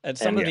 Mhm. And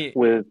some of the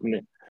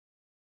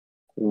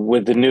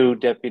with the new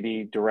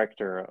deputy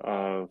director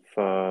of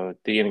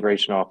the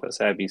integration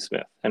office, Abby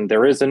Smith, and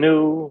there is a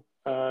new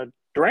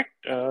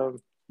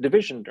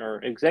division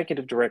or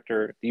executive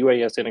director, the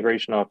UAS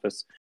integration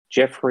office.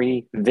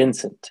 Jeffrey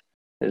Vincent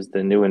is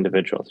the new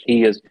individual.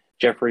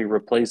 Jeffrey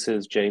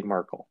replaces Jay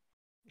Merkel.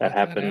 That I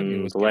thought Abby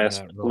happened was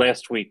getting that role.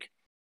 last week.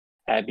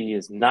 Abby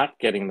is not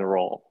getting the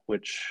role,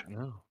 which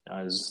No.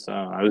 I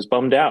was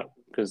bummed out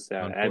because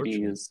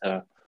Abby is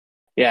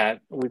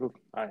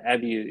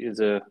Abby is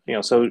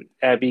so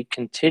Abby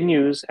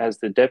continues as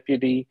the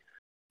deputy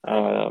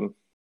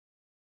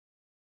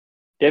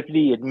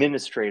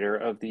administrator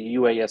of the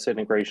UAS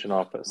integration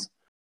office,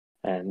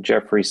 and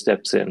Jeffrey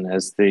steps in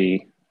as the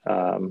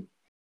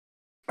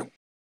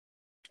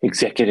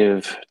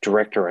executive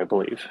director, I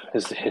believe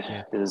is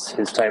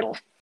his title.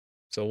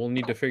 So we'll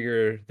need to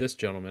figure this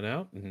gentleman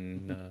out.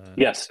 And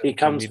yes, set he up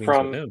some comes meetings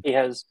from. with him.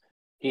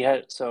 He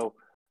has. So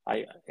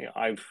I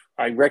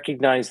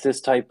recognize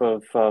this type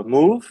of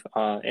move.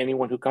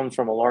 Anyone who comes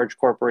from a large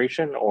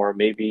corporation or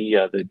maybe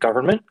the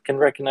government can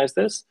recognize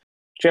this.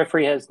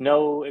 Jeffrey has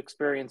no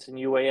experience in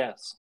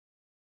UAS.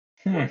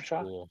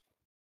 Workshop. Cool.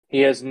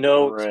 He has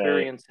no Right.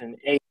 experience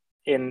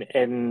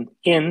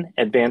in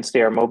advanced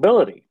air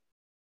mobility.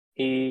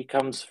 He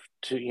comes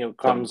Very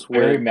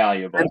with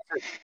malleable.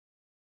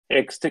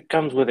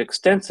 comes with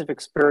extensive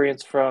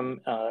experience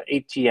from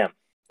ATM,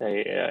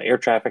 air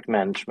traffic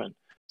management.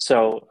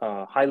 So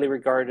highly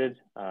regarded,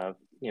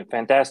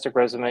 fantastic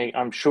resume.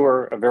 I'm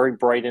sure a very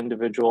bright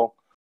individual.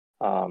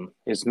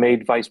 Is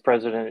made vice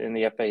president in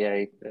the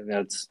FAA, and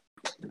that's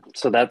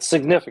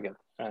significant.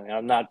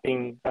 I'm not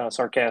being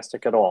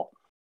sarcastic at all.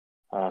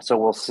 So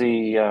we'll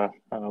see.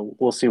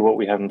 We'll see what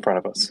we have in front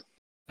of us.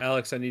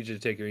 Alex, I need you to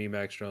take your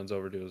Emacs drones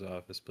over to his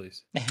office,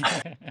 please.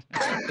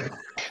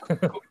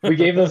 We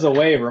gave those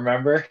away,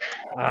 remember?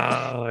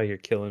 Oh, you're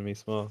killing me,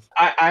 Small.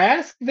 I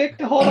asked Vic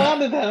to hold on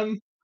to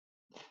them.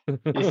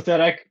 He said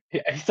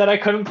I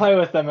couldn't play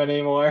with them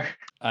anymore.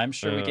 I'm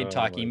sure we could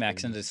talk Oh, my Emacs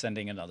into goodness.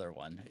 sending another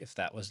one if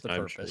that was the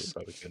I'm sure you purpose.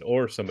 probably could,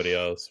 or somebody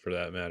else for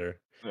that matter.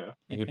 Yeah.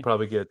 You could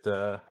probably get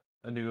a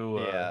new,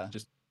 Yeah.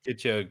 just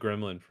get you a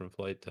gremlin from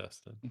flight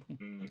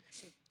testing.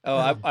 Oh,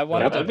 I Yeah,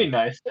 wanted that'd to be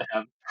nice to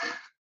have.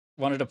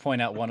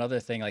 point out one other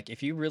thing. Like,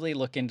 if you really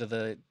look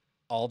into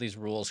all these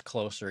rules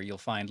closer, you'll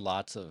find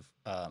lots of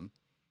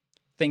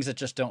things that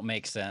just don't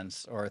make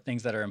sense, or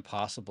things that are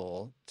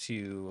impossible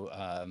to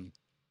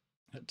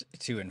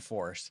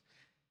enforce.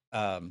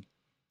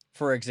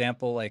 For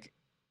example, like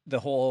the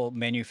whole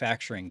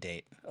manufacturing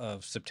date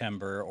of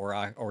September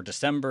or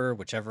December,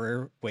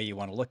 whichever way you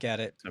want to look at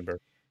it. December.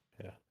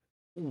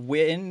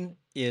 When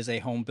is a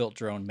home built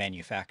drone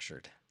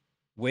manufactured?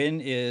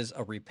 When is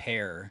a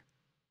repair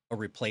a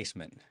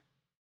replacement?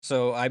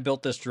 So I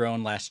built this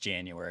drone last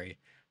January.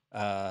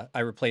 I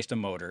replaced a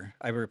motor.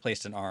 I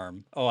replaced an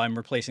arm. Oh, I'm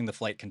replacing the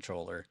flight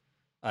controller.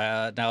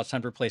 Now it's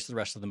time to replace the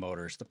rest of the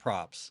motors, the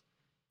props.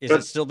 Is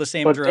it still the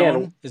same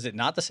drone? Dan, is it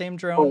not the same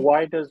drone?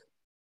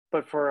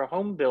 But for a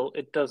home built,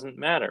 it doesn't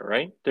matter,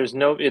 right?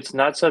 It's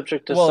not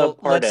subject to Well,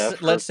 subpart F.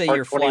 let's say Part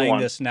you're 21.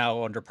 flying this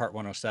now under Part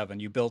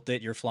 107. You built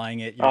it, you're flying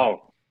it,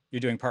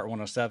 you're doing Part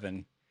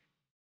 107.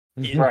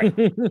 Right.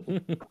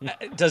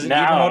 Does it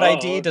need remote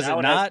ID? Does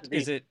it not?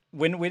 Is it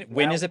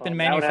when has it been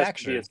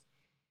manufactured?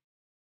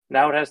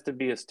 Now it has to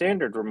be a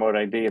standard remote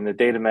ID, and the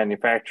data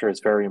manufacturer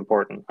is very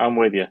important. I'm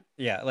with you.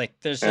 Yeah, like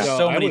there's just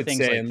so many things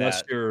like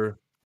unless that.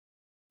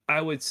 I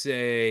would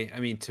say,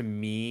 I mean, to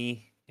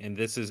me, and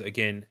this is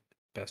again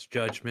best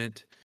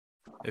judgment,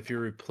 if you're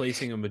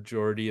replacing a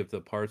majority of the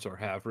parts or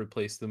have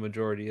replaced the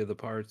majority of the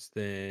parts,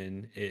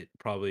 then it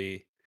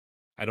probably,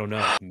 I don't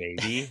know,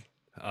 maybe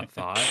a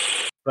thought.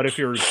 But if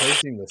you're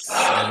replacing this,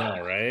 I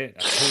know, right?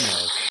 Who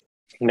knows?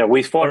 No,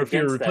 we fought Or if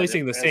you're against that,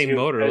 replacing the as same you-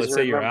 motor, as let's you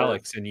say you're remember.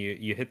 Alex and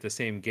you hit the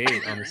same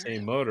gate on the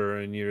same motor,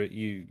 and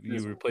you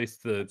replace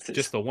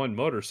just the one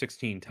motor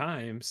 16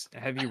 times.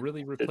 Have you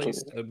really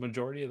replaced a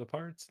majority of the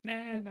parts?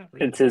 Nah, not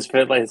really. It's his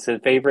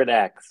favorite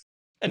axe.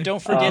 And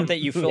don't forget that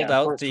you Yeah, filled of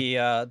out course. the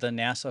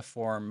NASA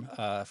form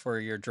for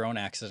your drone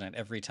accident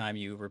every time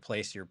you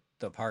replace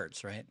the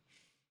parts, right?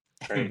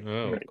 Right. Oh,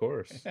 of Right.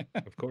 course.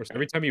 Of course.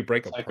 Every time you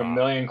break a It's like a prop.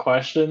 million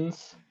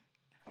questions.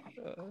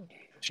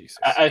 Jesus.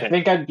 I Okay.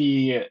 think I'd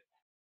be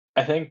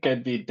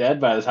dead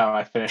by the time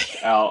I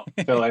finish out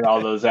filling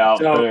all those out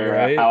So- for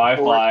Right? how I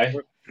So fly.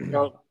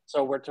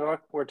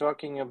 we're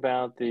talking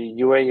about the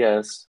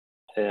UAS,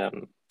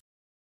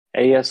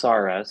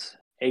 ASRS,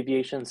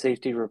 Aviation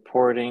Safety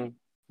Report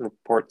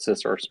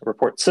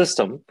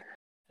System,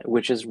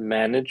 which is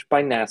managed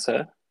by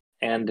NASA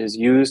and is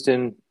used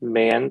in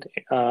manned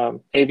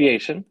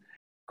aviation,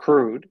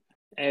 crewed,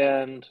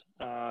 and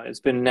it's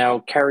been now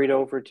carried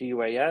over to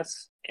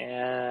UAS.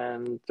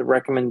 And the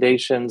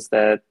recommendations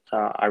that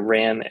I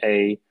ran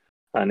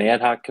an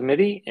ad hoc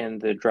committee in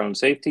the drone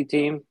safety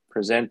team,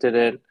 presented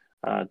it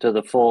to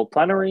the full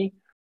plenary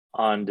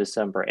on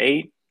December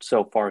 8th.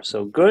 So far,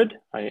 so good.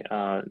 We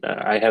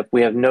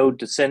have no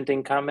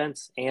dissenting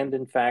comments, and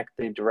in fact,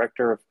 the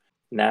director of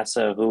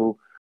NASA, who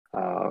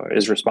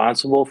is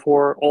responsible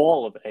for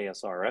all of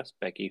ASRS,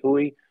 Becky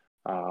Hui,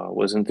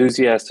 was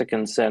enthusiastic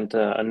and sent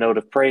a note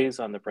of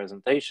praise on the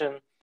presentation.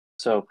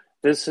 So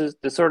this is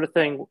the sort of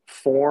thing.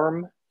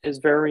 Form is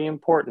very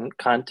important.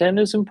 Content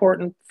is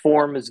important.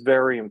 Form is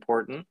very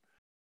important.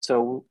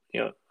 So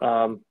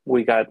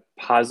we got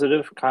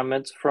positive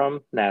comments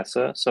from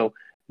NASA. So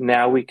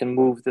now we can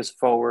move this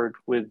forward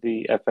with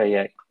the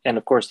FAA, and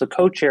of course, the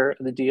co-chair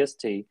of the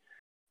DST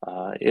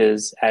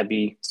is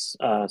Abby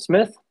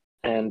Smith,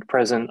 and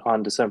present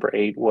on December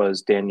 8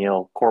 was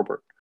Danielle Corbett,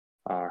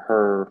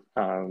 her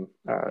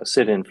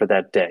sit-in for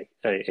that day,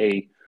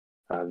 a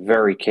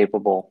very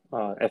capable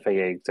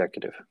FAA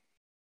executive.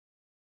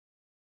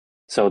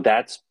 So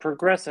that's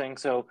progressing.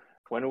 So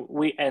when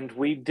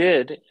we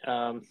did,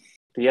 the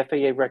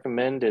FAA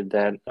recommended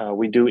that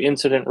we do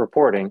incident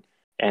reporting,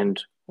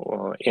 and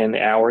in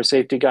our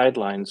safety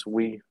guidelines,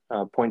 we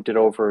pointed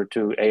over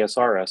to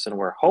ASRS, and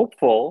we're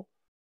hopeful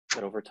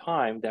that over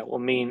time that will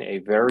mean a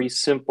very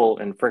simple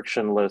and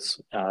frictionless,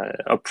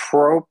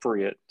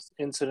 appropriate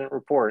incident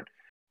report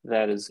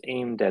that is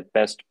aimed at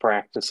best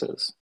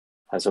practices,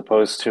 as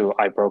opposed to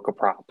I broke a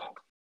prop.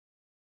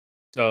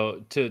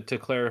 So to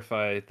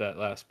clarify that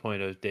last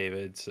point of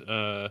Dave's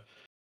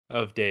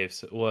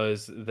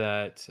was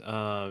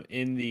that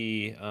in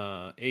the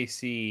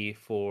AC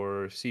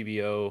for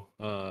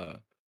CBO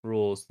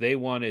rules, they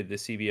wanted the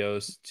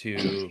CBOs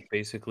to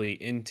basically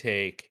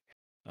intake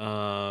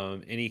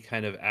any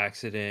kind of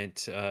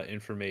accident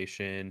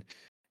information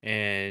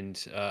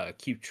and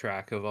keep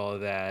track of all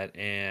of that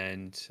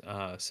and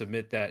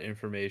submit that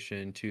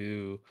information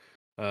to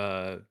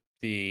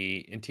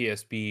the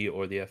NTSB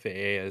or the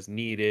FAA as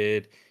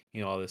needed,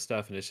 all this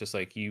stuff. And it's just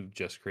like, you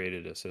just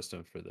created a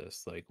system for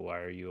this. Like, why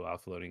are you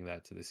offloading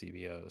that to the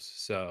CBOs?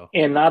 So,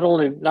 And not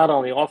only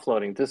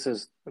offloading, this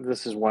is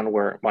one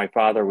where my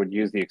father would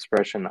use the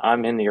expression,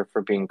 I'm in here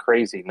for being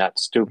crazy, not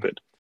stupid.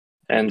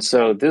 And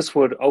so this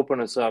would open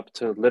us up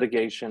to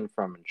litigation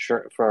from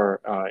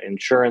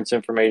insurance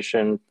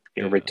information,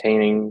 Yeah.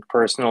 retaining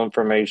personal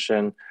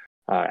information,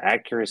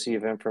 accuracy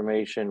of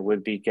information,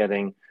 would be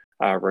getting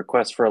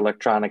requests for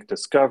electronic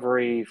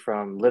discovery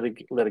from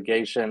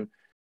litigation.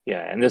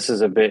 Yeah, and this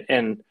is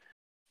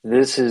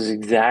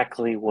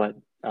exactly what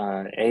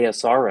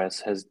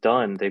ASRS has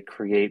done. They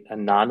create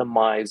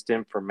anonymized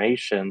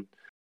information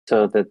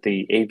so that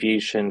the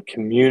aviation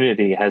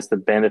community has the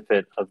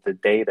benefit of the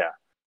data.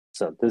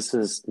 So this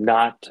is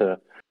not to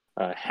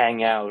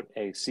hang out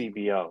a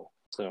CBO.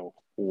 So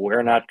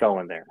we're not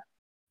going there.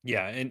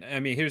 yeah. And I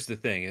mean, here's the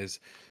thing is,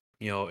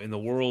 in the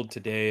world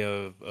today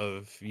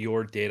of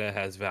your data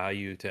has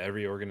value to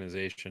every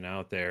organization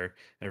out there,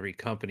 every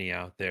company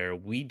out there,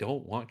 we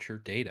don't want your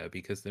data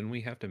because then we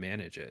have to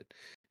manage it.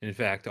 In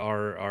fact,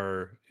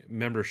 our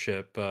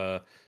membership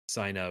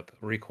sign up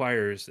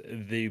requires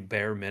the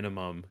bare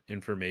minimum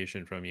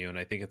information from you, and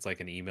I think it's like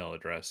an email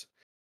address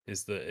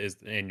is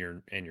and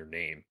your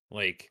name.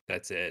 Like,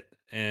 that's it.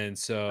 And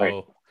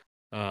so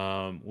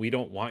we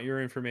don't want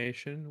your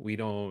information. We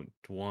don't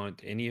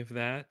want any of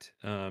that.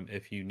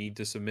 If you need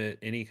to submit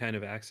any kind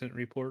of accident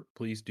report,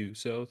 please do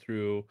so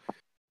through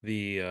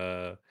the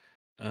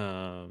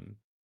NASA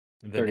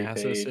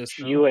 30-page.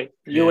 system.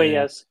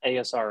 UAS,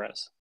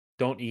 ASRS.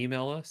 Don't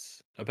email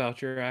us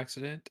about your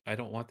accident. I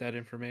don't want that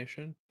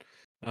information.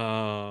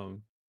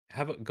 Go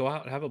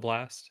out, have a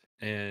blast,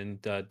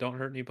 and don't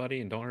hurt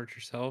anybody, and don't hurt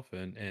yourself.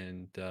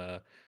 And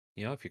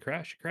if you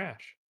crash, you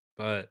crash.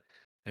 But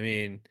I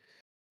mean,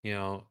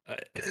 yeah,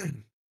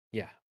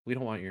 we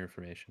don't want your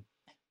information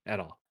at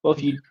all. Well,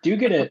 if you do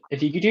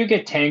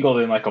get tangled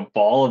in like a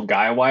ball of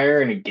guy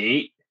wire in a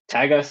gate,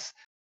 tag us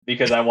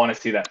because I want to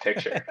see that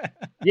picture.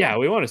 Yeah,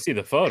 we want to see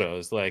the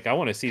photos. Like, I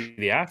want to see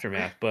the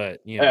aftermath,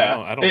 but Yeah.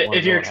 I don't want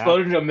If to you're know what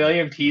exploded happened. to a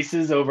million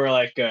pieces over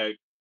like a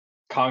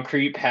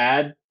concrete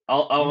pad,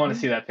 I'll want to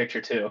Mhm. see that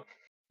picture too.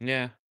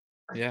 Yeah,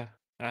 yeah,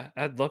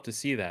 I'd love to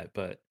see that,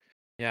 but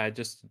yeah, I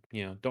just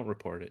don't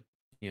report it.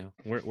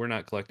 We're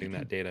not collecting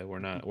that data. We're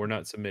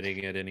not submitting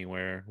it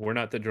anywhere. We're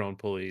not the drone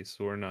police.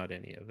 We're not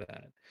any of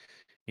that.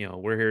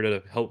 we're here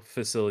to help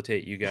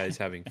facilitate you guys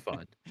having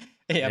fun.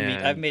 Yeah, I've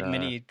And made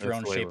many that's the way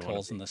we drone-shaped want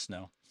holes to in be. the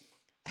snow.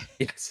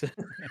 Yes.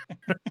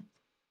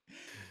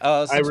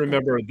 I Since we're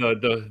remember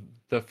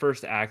the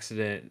first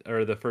accident,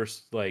 or the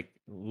first like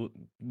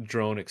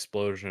drone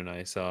explosion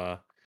I saw,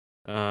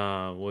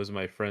 was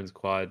my friend's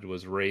quad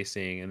was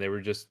racing, and they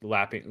were just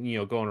lapping,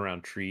 going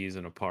around trees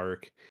in a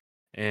park,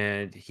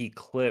 and he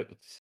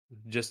clipped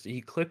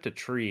a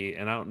tree,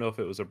 and I don't know if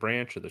it was a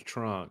branch or the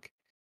trunk,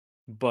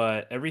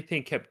 but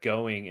everything kept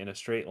going in a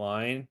straight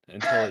line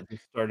until it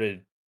just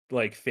started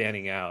like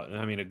fanning out. And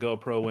I mean, a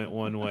GoPro went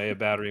one way, a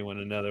battery went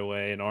another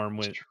way, an arm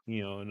went,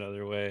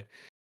 another way.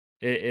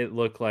 It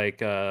looked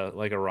like a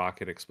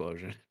rocket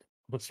explosion.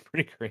 It was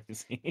pretty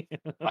crazy.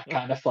 I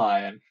kind of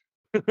flying.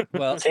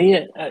 well,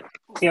 See,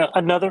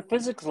 another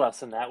physics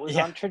lesson that was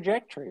Yeah. on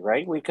trajectory,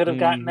 right? We could have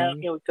gotten out.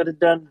 Mhm. We could have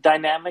done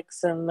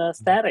dynamics and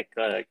static,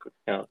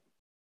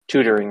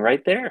 tutoring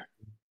right there.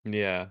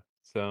 Yeah.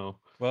 So,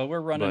 well,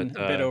 we're running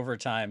but a bit over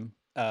time,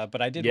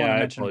 but I did want yeah, to I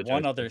mention one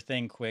apologize. other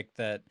thing quick,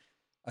 that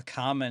a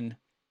common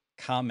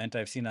comment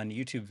I've seen on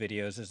YouTube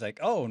videos is like,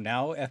 oh,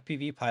 now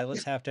FPV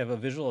pilots have to have a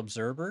visual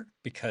observer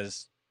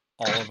because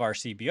all of our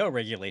CBO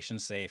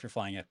regulations say if you're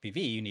flying FPV,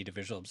 you need a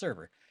visual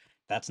observer.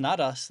 That's not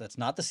us. That's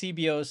not the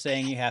CBO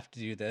saying you have to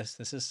do this.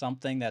 This is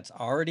something that's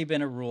already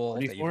been a rule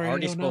that you've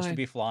already supposed to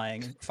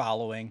 44809. be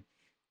following,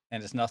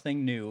 and it's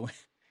nothing new.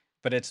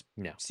 But it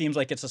No. seems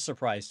like it's a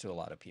surprise to a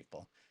lot of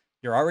people.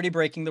 You're already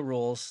breaking the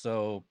rules,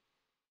 so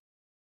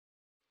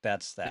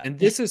that's that. And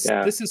this is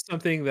Yeah. this is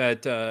something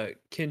that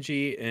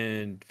Kenji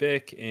and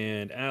Vic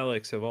and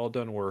Alex have all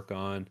done work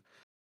on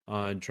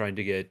trying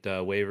to get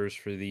waivers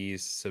for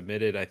these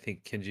submitted. I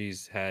think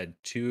Kenji's had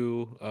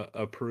 2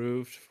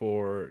 approved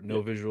for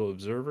no visual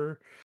observer.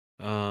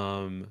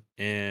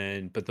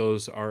 But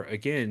those are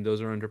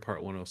under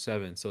Part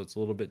 107, so it's a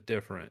little bit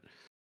different.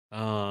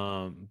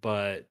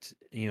 But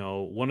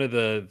one of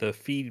the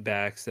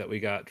feedbacks that we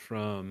got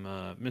from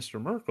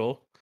Mr.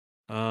 Merkel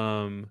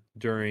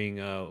during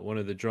one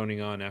of the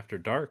Droning On After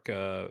Dark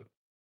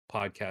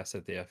podcasts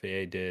that the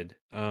FAA did,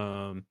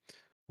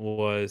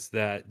 was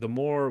that the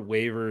more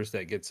waivers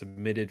that get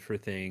submitted for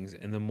things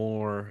and the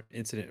more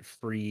incident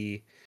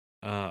free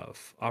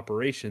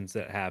operations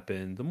that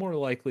happen, the more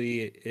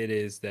likely it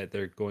is that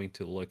they're going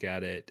to look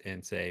at it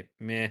and say,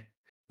 meh,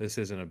 this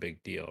isn't a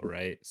big deal,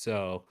 right?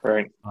 So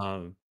Right.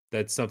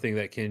 that's something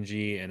that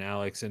Kenji and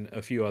Alex and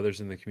a few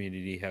others in the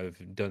community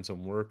have done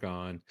some work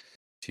on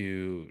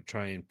to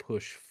try and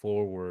push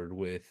forward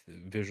with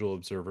visual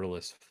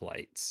observerless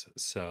flights,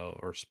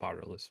 or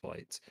spotterless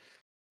flights.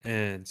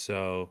 And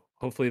so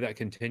hopefully that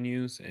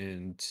continues,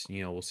 and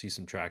we'll see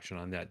some traction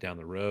on that down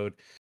the road.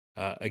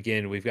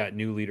 Again, we've got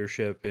new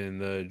leadership in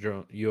the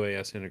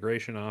UAS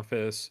integration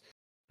office.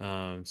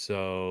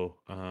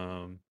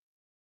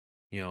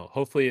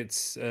 Hopefully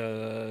it's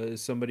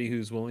somebody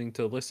who's willing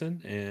to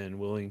listen and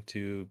willing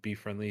to be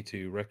friendly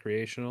to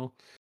recreational,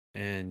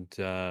 and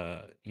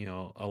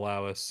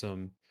allow us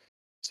some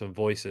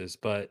voices.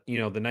 But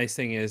the nice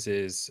thing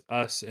is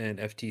us and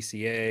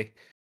FTCA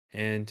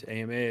and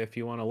AMA, if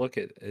you want to look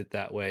at it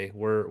that way,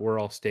 we're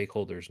all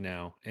stakeholders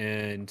now,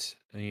 and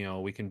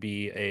we can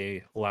be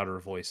a louder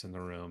voice in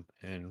the room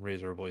and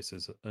raise our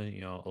voices a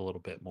little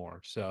bit more.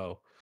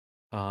 So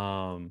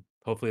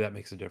hopefully that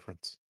makes a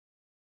difference.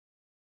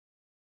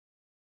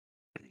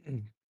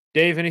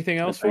 Dave, anything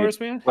else for us,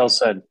 man? Well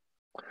said.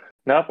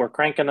 Nope, we're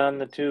cranking on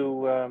the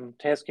 2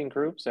 tasking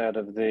groups out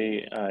of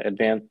the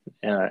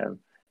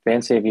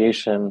Advanced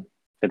Aviation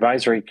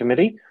Advisory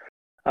Committee.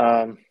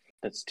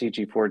 That's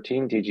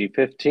DG14,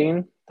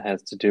 DG15.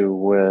 Has to do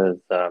with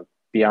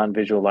beyond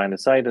visual line of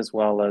sight, as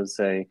well as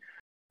a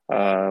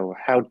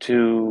how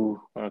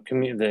to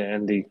communicate.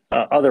 And the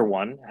other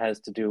one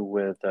has to do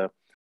with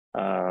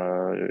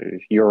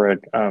you're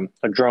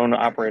a drone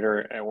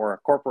operator or a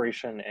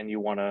corporation, and you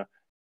want to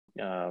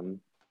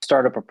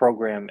start up a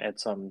program at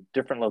some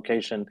different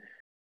location.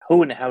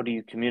 Who and how do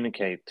you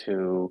communicate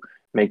to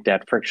make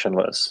that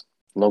frictionless?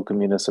 Local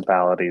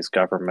municipalities,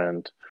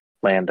 government,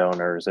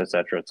 landowners, et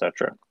cetera, et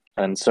cetera.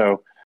 And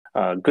so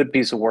good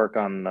piece of work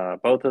on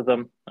both of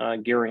them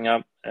gearing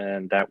up,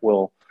 and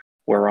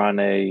we're on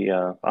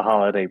a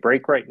holiday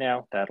break right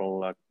now.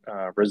 That'll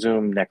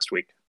resume next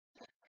week.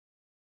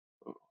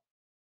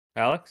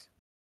 Alex?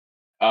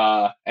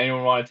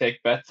 Anyone want to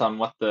take bets on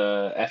what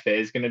the FAA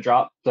is going to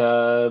drop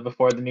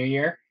before the new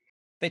year?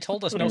 They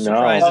told us no No.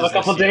 surprises. Have a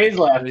couple this year. days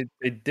left.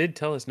 They did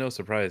tell us no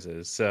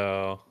surprises,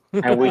 so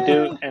And we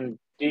do,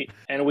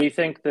 and we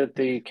think that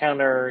the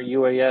counter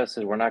UAS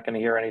is, we're not going to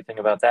hear anything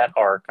about that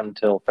arc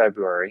until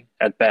February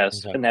at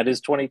best, Okay. and that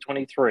is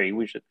 2023.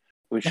 We should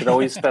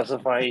always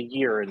specify a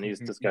year in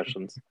these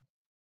discussions.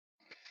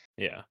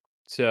 Yeah.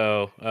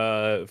 So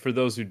for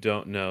those who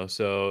don't know,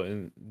 so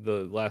in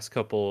the last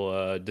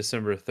couple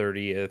December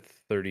 30th,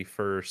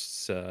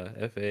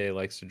 31st, FAA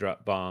likes to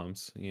drop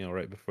bombs,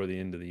 right before the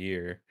end of the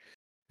year.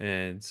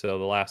 And so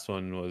the last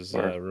one was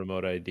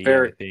remote ID,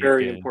 I think.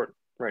 Very important,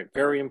 right?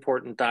 Very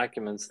important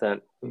documents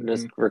that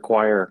just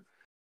require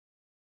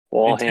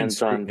All intense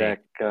hands on scrutiny.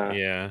 deck.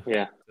 Yeah.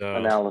 Yeah, So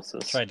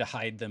analysis. Tried to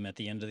hide them at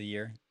the end of the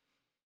year.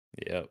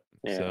 yep.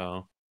 Yeah.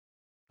 So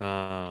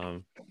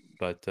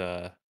but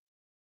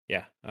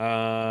yeah.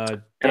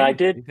 And Dan, I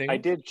did anything I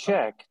else? did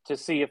check to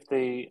see if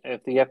the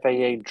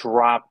FAA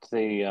dropped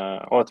the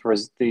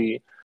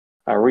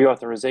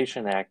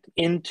Reauthorization Act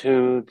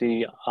into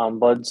the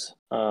Ombuds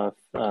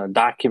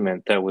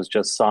document that was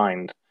just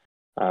signed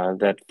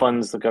that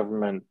funds the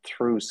government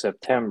through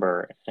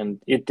September,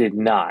 and it did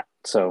not.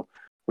 So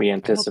we I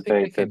don't think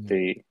they anticipate that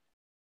can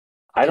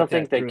I get don't that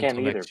think they through can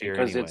until either next year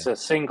because anyway. it's a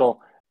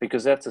single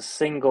because that's a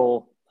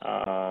single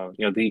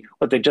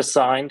what they just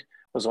signed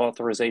was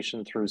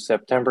authorization through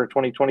September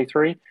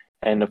 2023,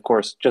 and of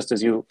course, just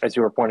as you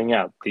were pointing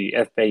out, the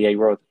FAA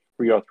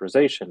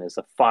reauthorization is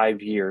a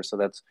 5 year, so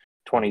that's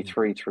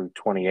 23 through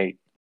 28.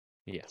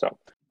 Yeah. So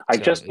I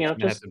So just it's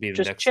gonna have to be the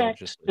just next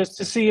checked legislative just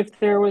to see session. if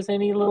there was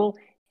any little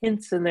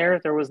hints in there.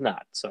 There was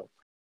not. So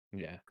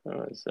Yeah. it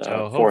was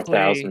So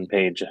 4,000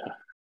 page.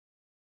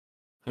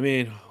 I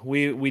mean,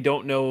 we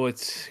don't know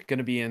what's going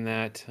to be in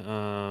that.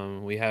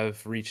 We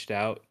have reached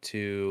out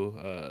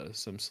to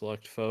some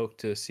select folk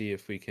to see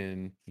if we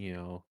can,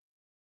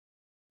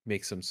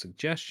 make some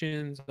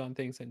suggestions on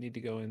things that need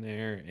to go in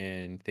there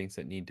and things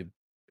that need to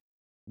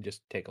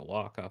just take a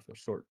walk off a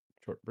short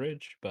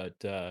bridge. But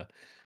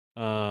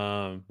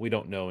we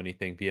don't know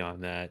anything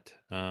beyond that.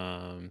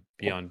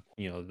 Beyond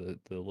the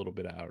little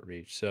bit of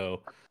outreach.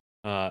 So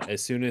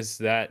as soon as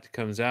that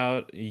comes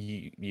out,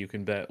 you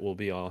can bet we'll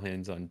be all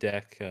hands on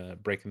deck,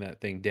 breaking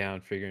that thing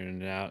down,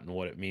 figuring it out, and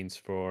what it means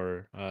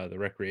for the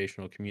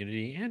recreational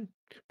community and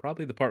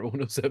probably the Part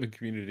 107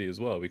 community as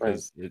well, Right.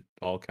 because it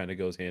all kind of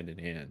goes hand in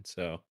hand.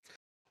 So,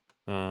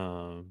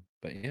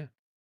 but yeah,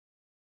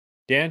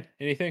 Dan,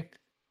 anything?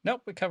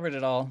 Nope, we covered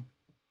it all.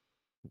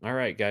 All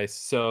right, guys.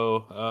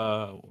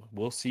 So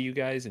we'll see you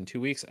guys in 2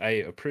 weeks. I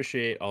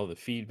appreciate all the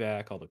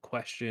feedback, all the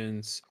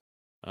questions.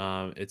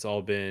 It's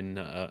all been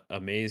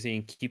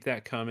amazing. Keep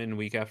that coming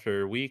week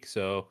after week.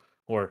 So,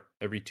 or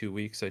every 2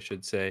 weeks, I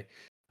should say.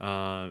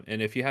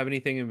 And if you have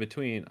anything in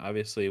between,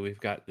 obviously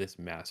we've got this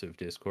massive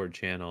Discord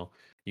channel.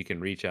 You can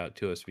reach out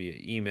to us via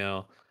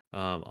email.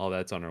 All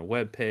that's on our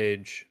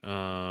webpage,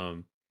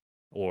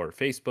 or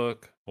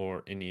Facebook,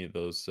 or any of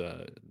those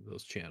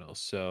channels.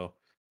 So.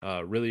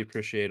 Really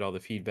appreciate all the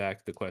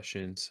feedback, the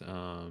questions,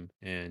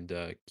 and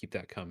keep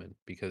that coming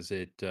because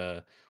it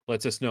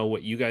lets us know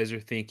what you guys are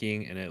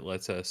thinking and it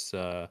lets us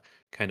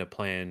kind of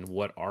plan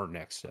what our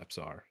next steps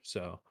are.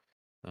 So,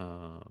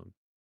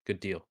 good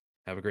deal.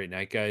 Have a great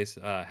night, guys.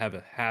 Have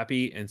a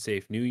happy and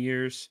safe New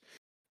Year's,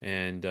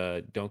 and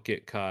don't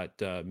get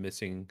caught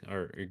missing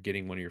or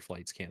getting one of your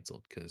flights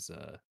canceled because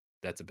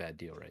that's a bad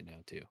deal right now,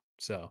 too.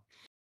 So,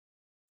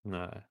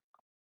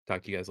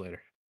 talk to you guys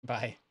later.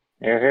 Bye.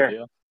 Here, here.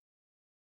 Yeah.